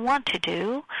people don't want to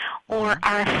do or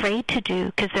are afraid to do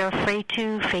because they're afraid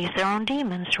to face their own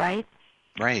demons, right?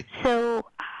 Right. So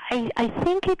I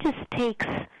think it just takes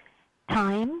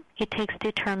time. It takes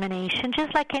determination,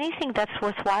 just like anything that's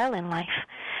worthwhile in life.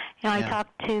 You know, I talk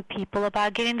to people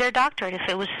about getting their doctorate. If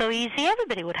it was so easy,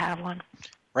 everybody would have one.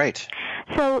 Right.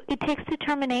 So it takes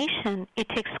determination. It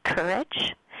takes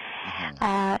courage.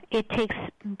 It takes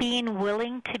being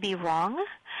willing to be wrong.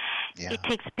 Yeah. It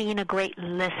takes being a great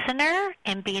listener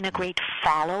and being a great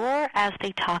follower as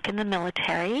they talk in the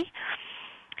military.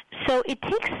 So it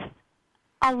takes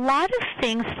a lot of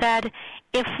things that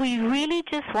if we really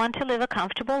just want to live a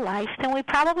comfortable life, then we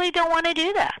probably don't want to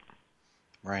do that.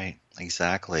 Right,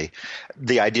 exactly.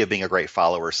 The idea of being a great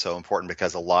follower is so important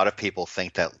because a lot of people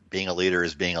think that being a leader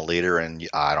is being a leader and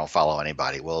I don't follow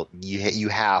anybody. Well, you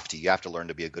have to. You have to learn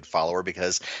to be a good follower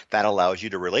because that allows you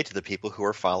to relate to the people who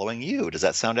are following you. Does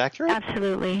that sound accurate?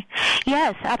 Absolutely.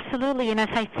 Yes, absolutely. And as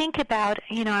I think about,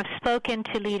 I've spoken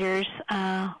to leaders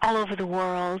all over the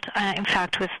world. In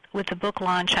fact, with the book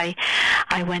launch,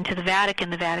 I went to the Vatican.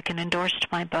 The Vatican endorsed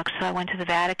my book, so I went to the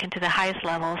Vatican to the highest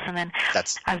levels, and then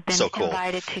I've been so cool.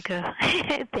 invited to go.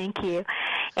 Thank you.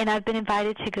 And I've been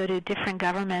invited to go to different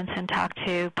governments and talk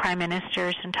to prime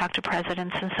ministers and talk to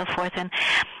presidents and so forth. And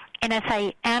as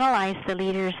I analyzed the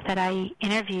leaders that I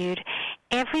interviewed,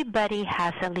 everybody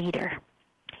has a leader.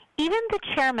 Even the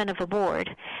chairman of a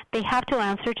board, they have to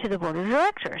answer to the board of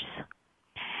directors.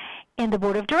 And the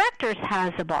board of directors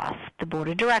has a boss. The board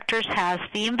of directors has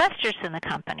the investors in the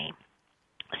company.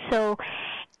 So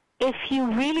if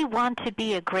you really want to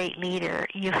be a great leader,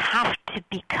 you have to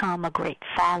become a great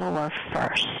follower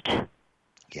first.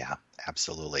 Yeah,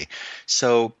 absolutely.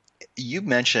 So You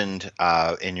mentioned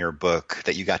in your book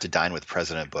that you got to dine with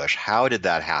President Bush. How did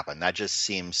that happen? That just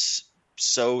seems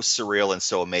so surreal and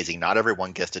so amazing. Not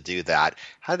everyone gets to do that.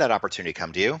 How did that opportunity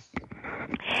come to you?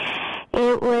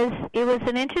 It was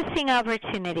an interesting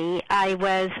opportunity. I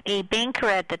was a banker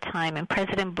at the time, and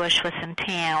President Bush was in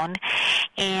town,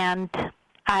 and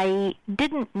I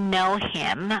didn't know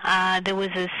him. There was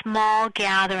a small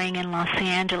gathering in Los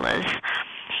Angeles,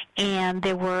 and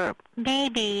there were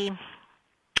maybe,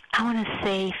 I want to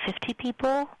say 50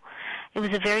 people. It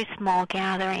was a very small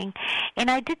gathering, and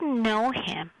I didn't know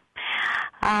him.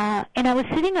 And I was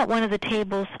sitting at one of the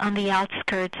tables on the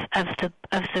outskirts of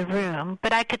the room,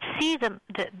 but I could see the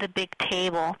big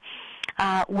table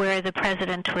where the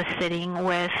president was sitting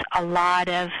with a lot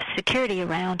of security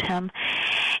around him.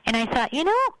 And I thought,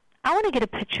 I want to get a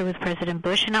picture with President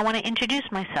Bush, and I want to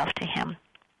introduce myself to him.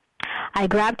 I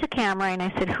grabbed a camera, and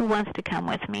I said, who wants to come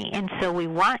with me? And so we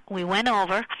went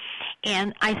over,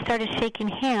 and I started shaking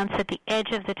hands at the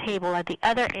edge of the table, at the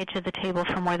other edge of the table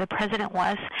from where the president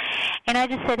was. And I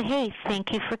just said, hey,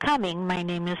 thank you for coming. My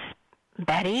name is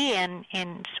Betty, and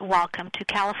welcome to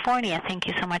California. Thank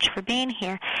you so much for being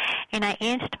here. And I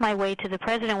inched my way to the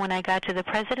president. When I got to the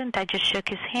president, I just shook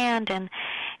his hand, and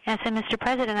I said, Mr.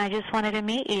 President, I just wanted to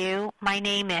meet you. My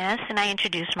name is, and I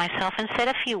introduced myself and said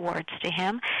a few words to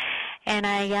him. And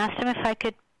I asked him if I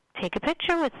could take a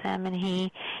picture with him, and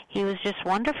he was just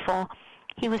wonderful.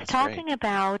 He was talking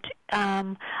about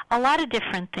a lot of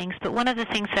different things, but one of the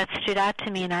things that stood out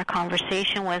to me in our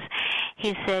conversation was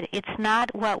he said, it's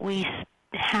not what we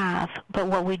have, but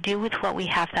what we do with what we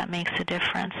have that makes a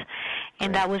difference.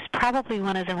 And that was probably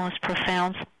one of the most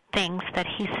profound things that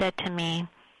he said to me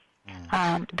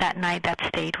that night that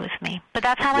stayed with me. But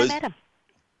that's how I met him.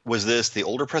 Was this the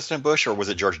older President Bush, or was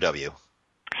it George W.?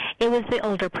 It was the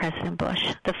older President Bush,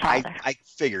 the father. I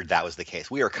figured that was the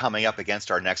case. We are coming up against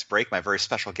our next break. My very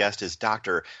special guest is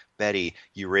Dr. Betty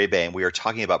Uribe, and we are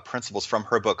talking about principles from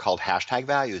her book called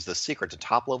 #Values, The Secret to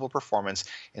Top-Level Performance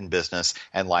in Business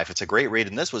and Life. It's a great read,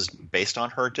 and this was based on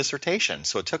her dissertation.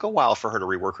 So it took a while for her to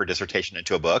rework her dissertation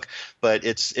into a book, but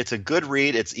it's a good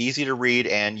read. It's easy to read,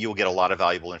 and you'll get a lot of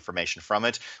valuable information from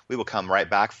it. We will come right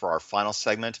back for our final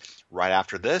segment right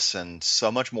after this, and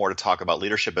so much more to talk about.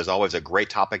 Leadership is always a great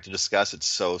topic to discuss. It's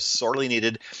so sorely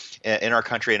needed in our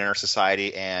country and in our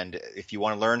society, and if you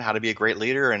want to learn how to be a great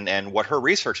leader and what her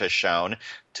research has shown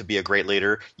to be a great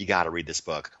leader, you got to read this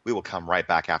book. We will come right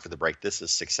back after the break. This is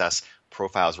Success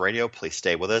Profiles Radio. Please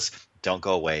stay with us. Don't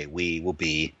go away. We will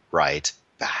be right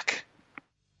back.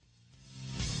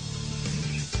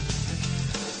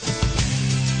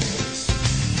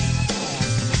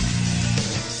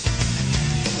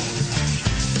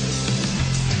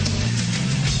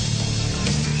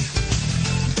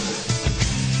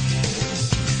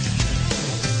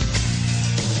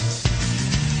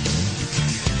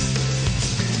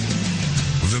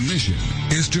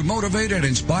 Is to motivate and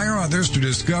inspire others to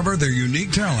discover their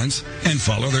unique talents and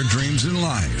follow their dreams in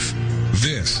life.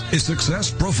 This is Success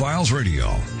Profiles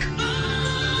Radio.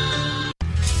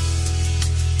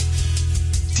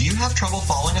 Do you have trouble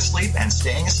falling asleep and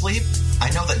staying asleep? I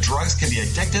know that drugs can be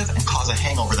addictive and cause a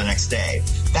hangover the next day.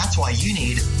 That's why you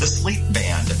need the Sleep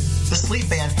Band. The Sleep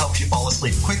Band helps you fall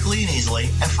asleep quickly and easily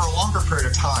and for a longer period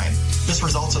of time. This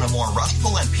results in a more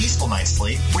restful and peaceful night's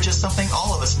sleep, which is something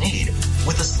all of us need.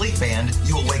 With the Sleep Band,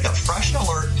 you will wake up fresh and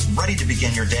alert, ready to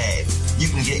begin your day. You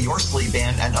can get your Sleep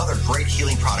Band and other great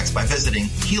healing products by visiting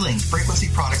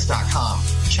HealingFrequencyProducts.com.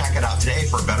 Check it out today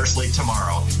for better sleep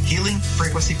tomorrow.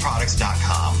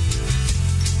 HealingFrequencyProducts.com.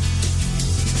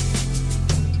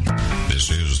 This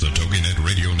is the TogiNet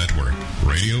Radio Network,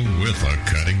 radio with a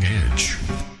cutting edge.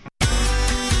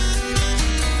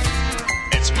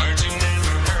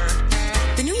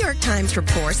 The New York Times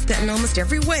reports that in almost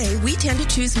every way, we tend to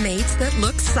choose mates that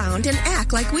look, sound, and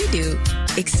act like we do.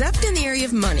 Except in the area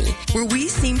of money, where we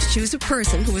seem to choose a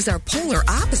person who is our polar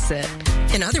opposite.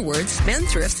 In other words,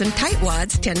 spendthrifts and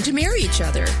tightwads tend to marry each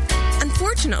other.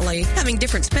 Unfortunately, having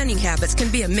different spending habits can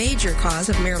be a major cause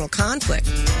of marital conflict.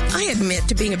 I admit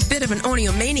to being a bit of an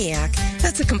oniomaniac,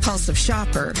 that's a compulsive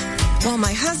shopper, while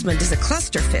my husband is a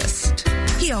clusterfist.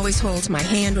 He always holds my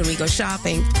hand when we go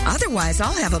shopping. Otherwise,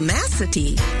 I'll have a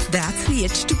massity. That's the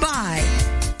itch to buy.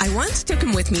 I once took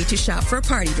him with me to shop for a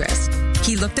party dress.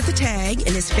 He looked at the tag,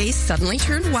 and his face suddenly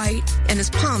turned white, and his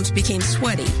palms became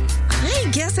sweaty. I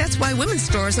guess that's why women's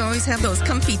stores always have those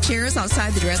comfy chairs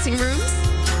outside the dressing rooms.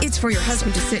 It's for your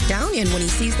husband to sit down in when he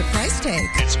sees the price tag.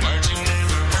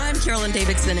 I'm Carolyn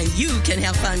Davidson, and you can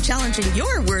have fun challenging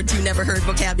your words you never heard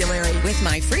vocabulary with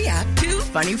my free app, Too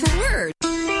Funny for Words.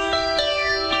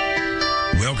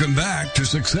 Welcome back to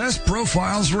Success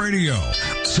Profiles Radio.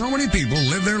 So many people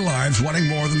live their lives wanting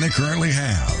more than they currently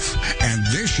have. And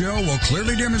this show will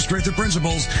clearly demonstrate the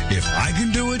principles, if I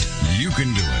can do it, you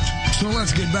can do it. So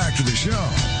let's get back to the show.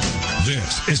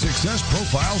 This is Success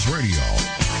Profiles Radio.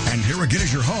 And here again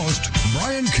is your host,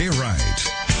 Brian K.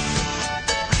 Wright.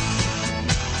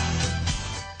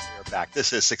 We're back.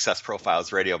 This is Success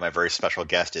Profiles Radio. My very special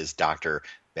guest is Dr.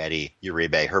 Betty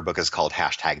Uribe. Her book is called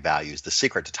 #Values, The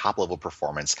Secret to Top-Level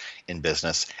Performance in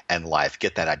Business and Life.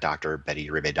 Get that at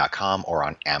drbettyuribe.com or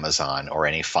on Amazon or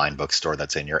any fine bookstore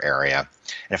that's in your area.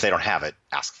 And if they don't have it,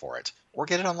 ask for it or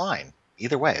get it online.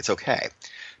 Either way, it's okay.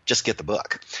 Just get the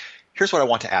book. Here's what I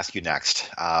want to ask you next,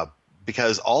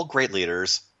 because all great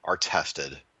leaders are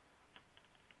tested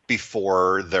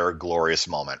before their glorious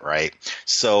moment, right?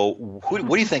 So what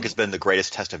do you think has been the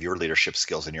greatest test of your leadership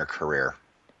skills in your career?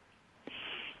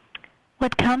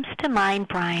 What comes to mind,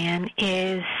 Brian,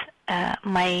 is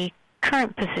my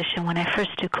current position when I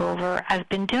first took over. I've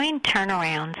been doing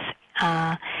turnarounds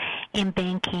in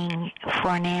banking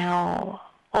for now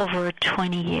over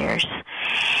 20 years.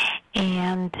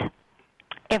 And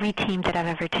every team that I've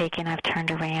ever taken, I've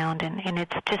turned around, and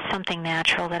it's just something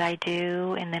natural that I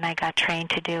do, and then I got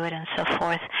trained to do it and so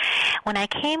forth. When I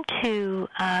came to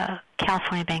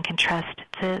California Bank and Trust,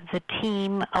 the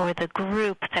team or the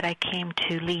group that I came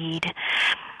to lead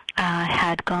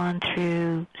had gone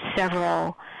through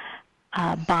several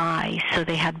buys, so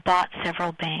they had bought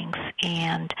several banks,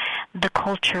 and the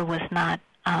culture was not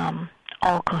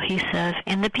all cohesive,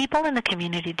 and the people in the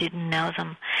community didn't know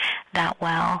them that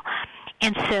well.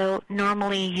 And so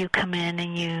normally you come in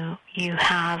and you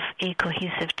have a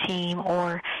cohesive team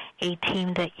or a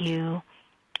team that you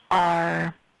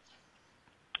are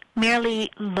merely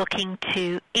looking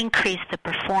to increase the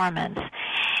performance.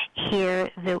 Here,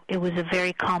 it was a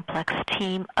very complex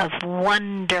team of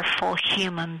wonderful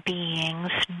human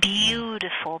beings,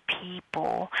 beautiful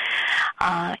people.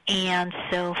 And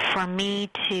so for me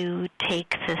to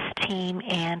take this team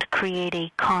and create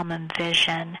a common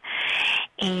vision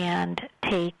and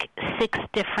take 6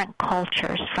 different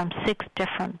cultures from 6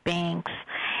 different banks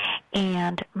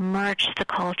and merge the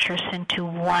cultures into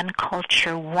one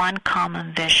culture, one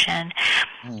common vision,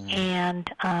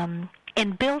 and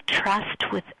build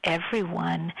trust with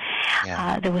everyone.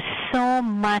 Yeah. There was so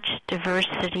much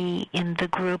diversity in the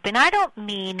group. And I don't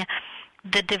mean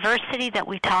the diversity that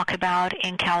we talk about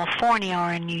in California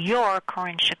or in New York or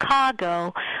in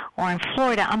Chicago or in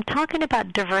Florida. I'm talking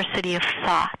about diversity of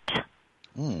thought.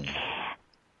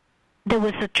 There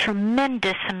was a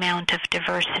tremendous amount of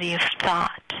diversity of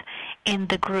thought in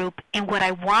the group. And what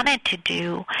I wanted to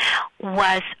do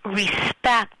was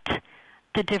respect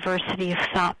the diversity of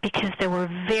thought, because there were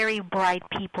very bright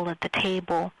people at the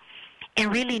table,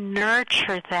 and really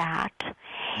nurture that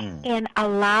and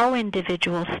allow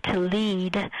individuals to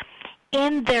lead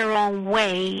in their own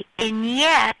way, and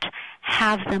yet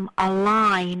have them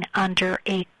align under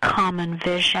a common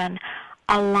vision,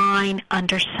 align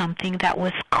under something that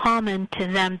was common to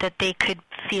them, that they could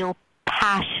feel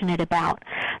passionate about,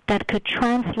 that could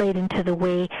translate into the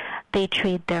way they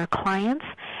treat their clients,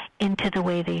 into the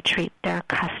way they treat their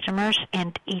customers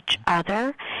and each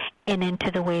other, and into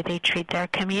the way they treat their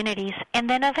communities, and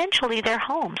then eventually their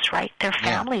homes, right? Their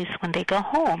families when they go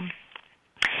home.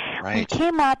 Right. We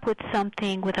came up with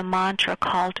something, with a mantra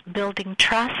called building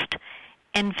trust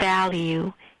and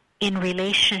value in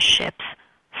relationships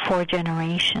for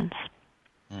generations.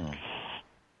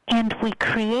 And we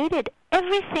created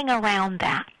everything around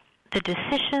that, the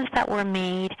decisions that were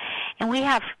made, and we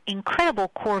have incredible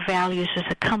core values as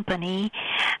a company.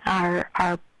 Our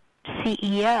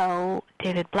CEO,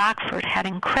 David Blackford, had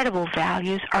incredible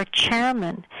values. Our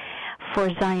chairman for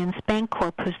Zions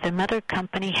Bancorp, who's the mother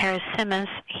company, Harris Simmons,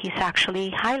 he's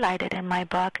actually highlighted in my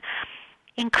book.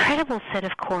 Incredible set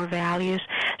of core values.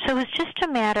 So it was just a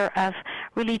matter of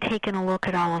really taking a look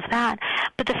at all of that.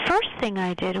 But the first thing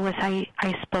I did was I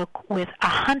spoke with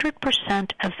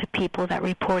 100% of the people that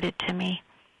reported to me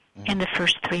in the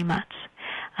first 3 months.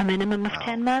 A minimum of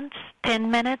 10 minutes,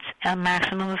 a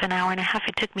maximum of an hour and a half.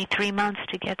 It took me 3 months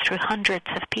to get through hundreds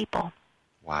of people.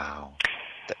 Wow.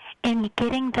 And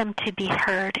getting them to be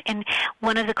heard. And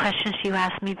one of the questions you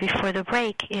asked me before the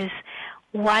break is,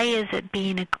 why is it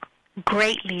being a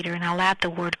great leader, and I'll add the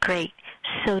word great,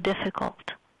 so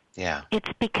difficult? Yeah.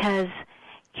 It's because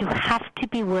you have to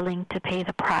be willing to pay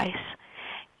the price.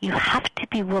 You have to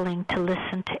be willing to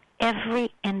listen to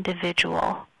every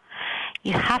individual.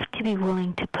 You have to be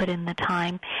willing to put in the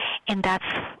time, and that's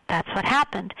what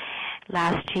happened.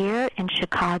 Last year in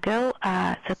Chicago,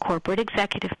 the Corporate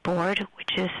Executive Board,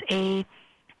 which is a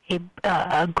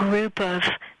group of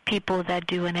people that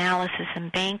do analysis in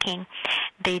banking,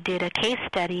 they did a case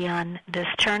study on this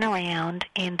turnaround,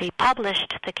 and they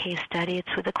published the case study.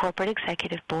 It's with the Corporate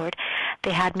Executive Board.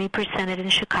 They had me presented in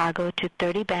Chicago to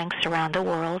 30 banks around the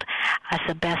world as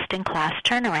a best-in-class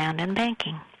turnaround in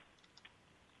banking.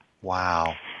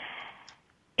 Wow.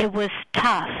 It was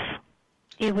tough.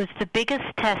 It was the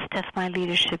biggest test of my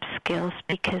leadership skills,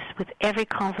 because with every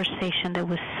conversation there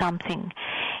was something,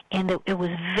 and it was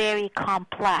very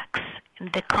complex.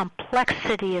 The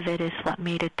complexity of it is what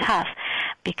made it tough,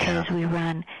 because we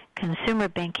run consumer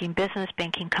banking, business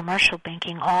banking, commercial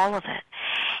banking, all of it.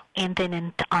 And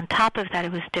then on top of that,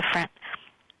 it was different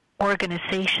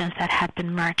organizations that had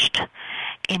been merged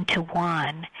into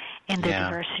one, and the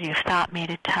diversity of thought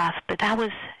made it tough. But that was,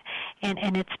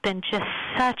 and it's been just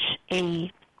such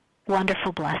a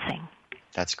wonderful blessing.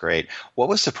 That's great. What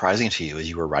was surprising to you as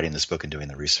you were writing this book and doing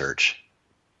the research?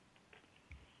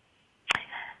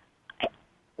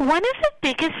 One of the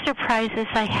biggest surprises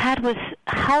I had was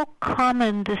how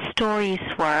common the stories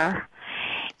were.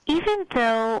 Even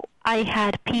though I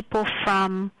had people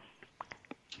from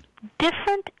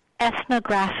different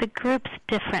ethnographic groups,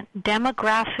 different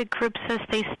demographic groups as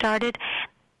they started,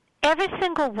 every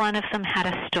single one of them had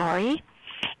a story.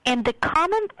 And the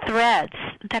common threads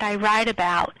that I write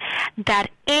about,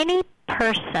 that any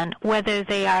person, whether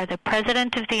they are the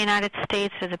President of the United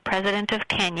States or the President of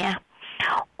Kenya,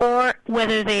 or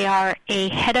whether they are a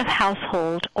head of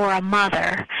household or a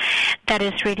mother that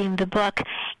is reading the book,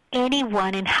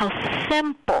 anyone, and how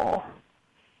simple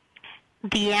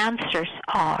the answers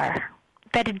are.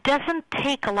 That it doesn't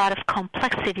take a lot of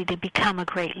complexity to become a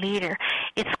great leader.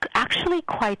 It's actually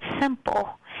quite simple.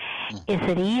 Is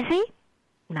it easy?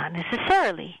 Not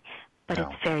necessarily, but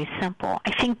it's very simple.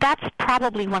 I think that's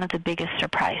probably one of the biggest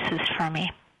surprises for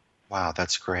me. Wow,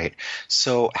 that's great.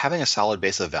 So having a solid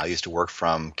base of values to work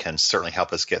from can certainly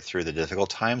help us get through the difficult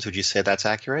times. Would you say that's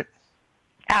accurate?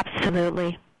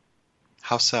 Absolutely.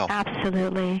 How so?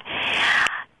 Absolutely.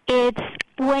 It's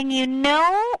when you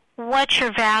know what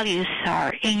your values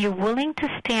are and you're willing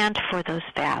to stand for those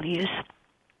values,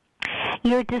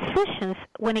 your decisions,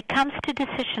 when it comes to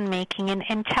decision making,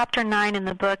 and Chapter 9 in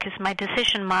the book is my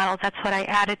decision model. That's what I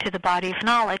added to the body of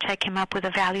knowledge. I came up with a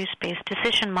values-based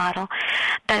decision model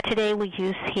that today we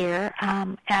use here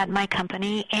at my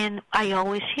company, and I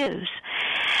always use.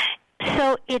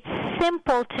 So it's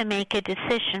simple to make a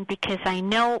decision because I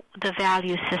know the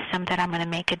value system that I'm going to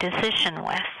make a decision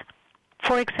with.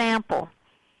 For example,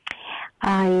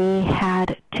 I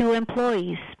had 2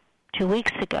 employees 2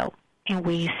 weeks ago, and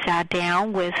we sat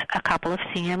down with a couple of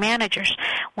senior managers.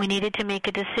 We needed to make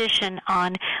a decision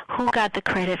on who got the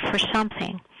credit for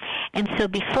something. And so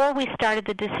before we started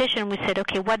the decision, we said,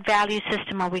 okay, what value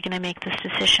system are we going to make this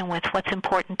decision with? What's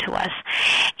important to us?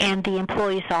 And the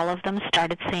employees, all of them,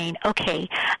 started saying, okay,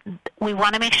 we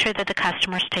want to make sure that the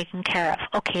customer's taken care of.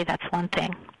 Okay, that's one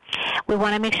thing. We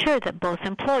want to make sure that both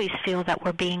employees feel that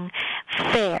we're being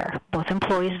fair. Both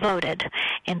employees voted,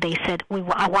 and they said,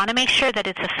 I want to make sure that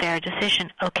it's a fair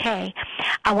decision. Okay.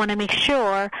 I want to make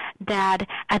sure that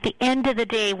at the end of the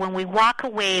day, when we walk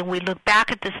away and we look back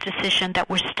at this decision, that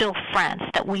we're still friends,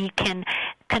 that we can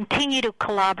continue to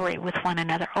collaborate with one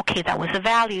another. Okay, that was a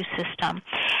value system,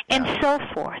 and so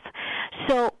forth.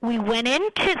 So we went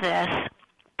into this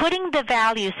putting the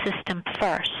value system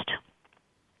first.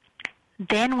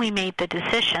 Then we made the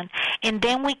decision, and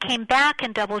then we came back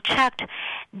and double-checked,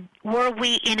 were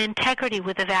we in integrity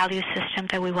with the value system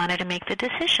that we wanted to make the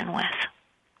decision with?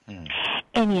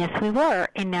 And yes, we were,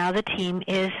 and now the team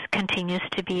continues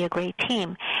to be a great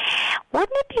team.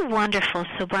 Wouldn't it be wonderful?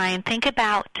 So, Brian, think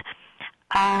about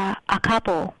a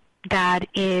couple that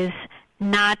is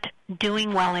not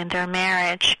doing well in their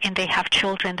marriage, and they have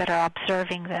children that are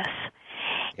observing this.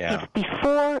 If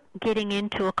before getting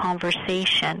into a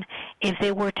conversation, if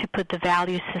they were to put the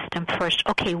value system first,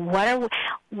 okay,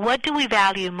 what do we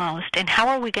value most, and how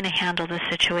are we going to handle the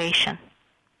situation?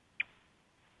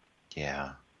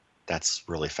 Yeah, that's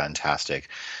really fantastic.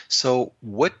 So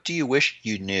what do you wish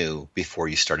you knew before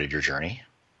you started your journey?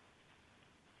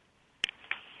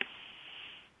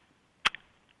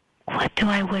 What do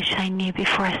I wish I knew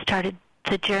before I started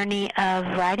the journey of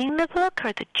writing the book,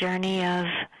 or the journey of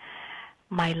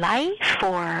my life,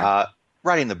 or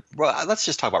let's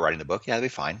just talk about writing the book. Yeah, that'd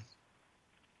be fine.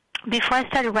 Before I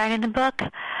started writing the book,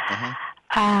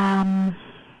 I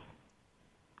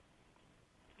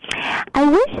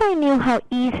wish I knew how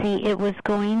easy it was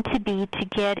going to be to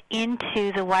get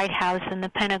into the White House and the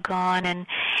Pentagon and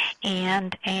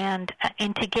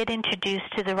to get introduced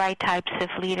to the right types of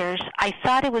leaders. I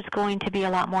thought it was going to be a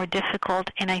lot more difficult,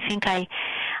 and I think I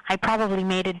I probably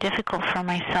made it difficult for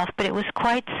myself, but it was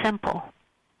quite simple.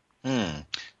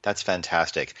 That's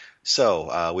fantastic.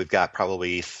 So we've got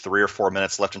probably 3 or 4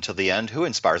 minutes left until the end. Who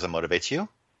inspires and motivates you?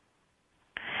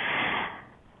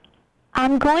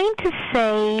 I'm going to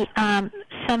say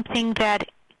something that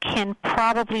can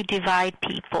probably divide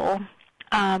people.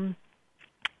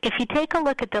 If you take a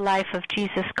look at the life of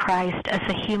Jesus Christ as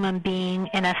a human being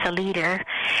and as a leader,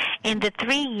 in the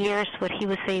 3 years what he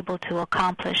was able to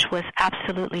accomplish was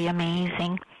absolutely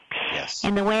amazing. Yes.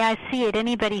 And the way I see it,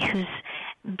 anybody who's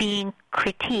being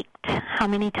critiqued, how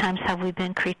many times have we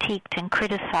been critiqued and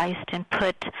criticized and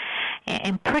put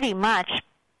and pretty much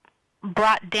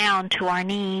brought down to our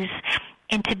knees,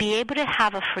 and to be able to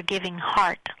have a forgiving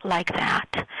heart like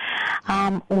that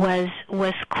was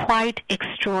quite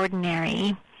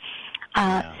extraordinary.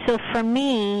 So for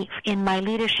me, in my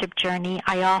leadership journey,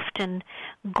 I often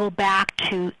go back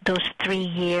to those 3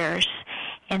 years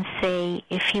and say,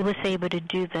 if he was able to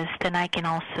do this, then I can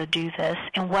also do this.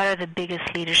 And what are the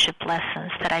biggest leadership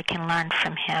lessons that I can learn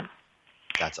from him?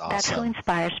 That's awesome. That's who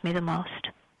inspires me the most.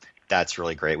 That's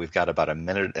really great. We've got about 1.5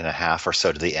 minutes or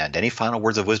so to the end. Any final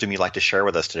words of wisdom you'd like to share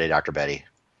with us today, Dr. Betty?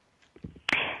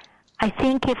 I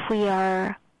think if we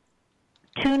are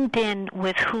tuned in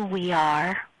with who we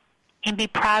are and be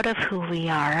proud of who we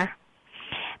are,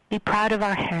 be proud of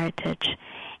our heritage,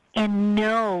 and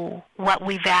know what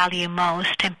we value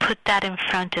most and put that in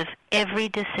front of every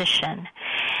decision,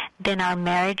 then our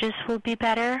marriages will be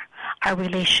better, our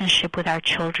relationship with our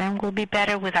children will be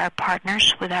better, with our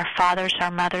partners, with our fathers,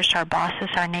 our mothers, our bosses,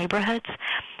 our neighborhoods,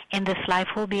 and this life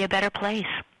will be a better place.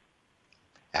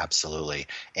 Absolutely.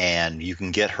 And you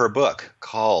can get her book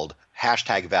called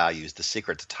 #Values, The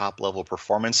Secret to Top-Level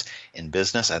Performance in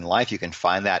Business and Life. You can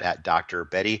find that at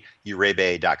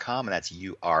drbettyuribe.com, and that's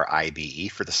U-R-I-B-E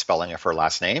for the spelling of her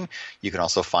last name. You can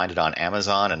also find it on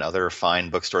Amazon and other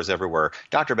fine bookstores everywhere.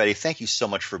 Dr. Betty, thank you so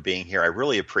much for being here. I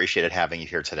really appreciated having you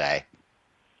here today.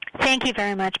 Thank you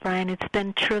very much, Brian. It's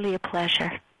been truly a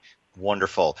pleasure.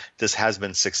 Wonderful. This has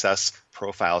been Success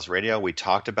Profiles Radio. We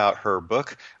talked about her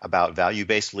book about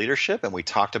value-based leadership, and we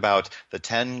talked about the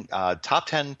top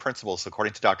 10 principles,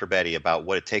 according to Dr. Betty, about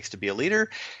what it takes to be a leader.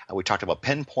 We talked about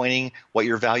pinpointing what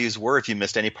your values were. If you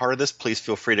missed any part of this, please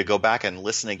feel free to go back and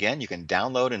listen again. You can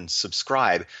download and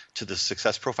subscribe to the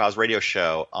Success Profiles Radio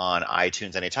Show on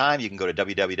iTunes anytime. You can go to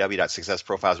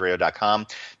www.successprofilesradio.com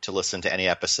to listen to any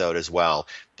episode as well.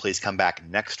 Please come back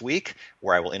next week,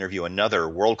 where I will interview another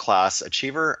world-class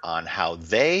achiever on how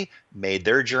they made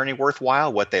their journey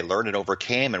worthwhile, what they learned and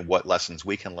overcame, and what lessons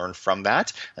we can learn from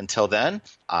that. Until then,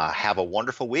 have a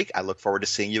wonderful week. I look forward to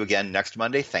seeing you again next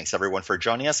Monday. Thanks, everyone, for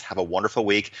joining us. Have a wonderful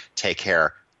week. Take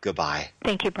care. Goodbye.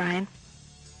 Thank you, Brian.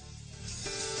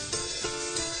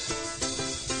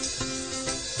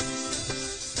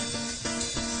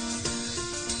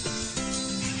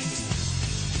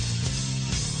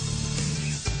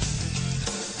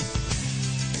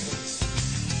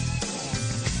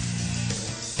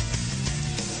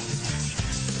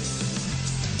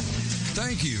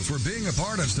 Thank you for being a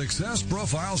part of Success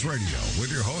Profiles Radio with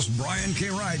your host, Brian K.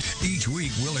 Wright. Each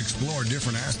week, we'll explore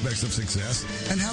different aspects of success and how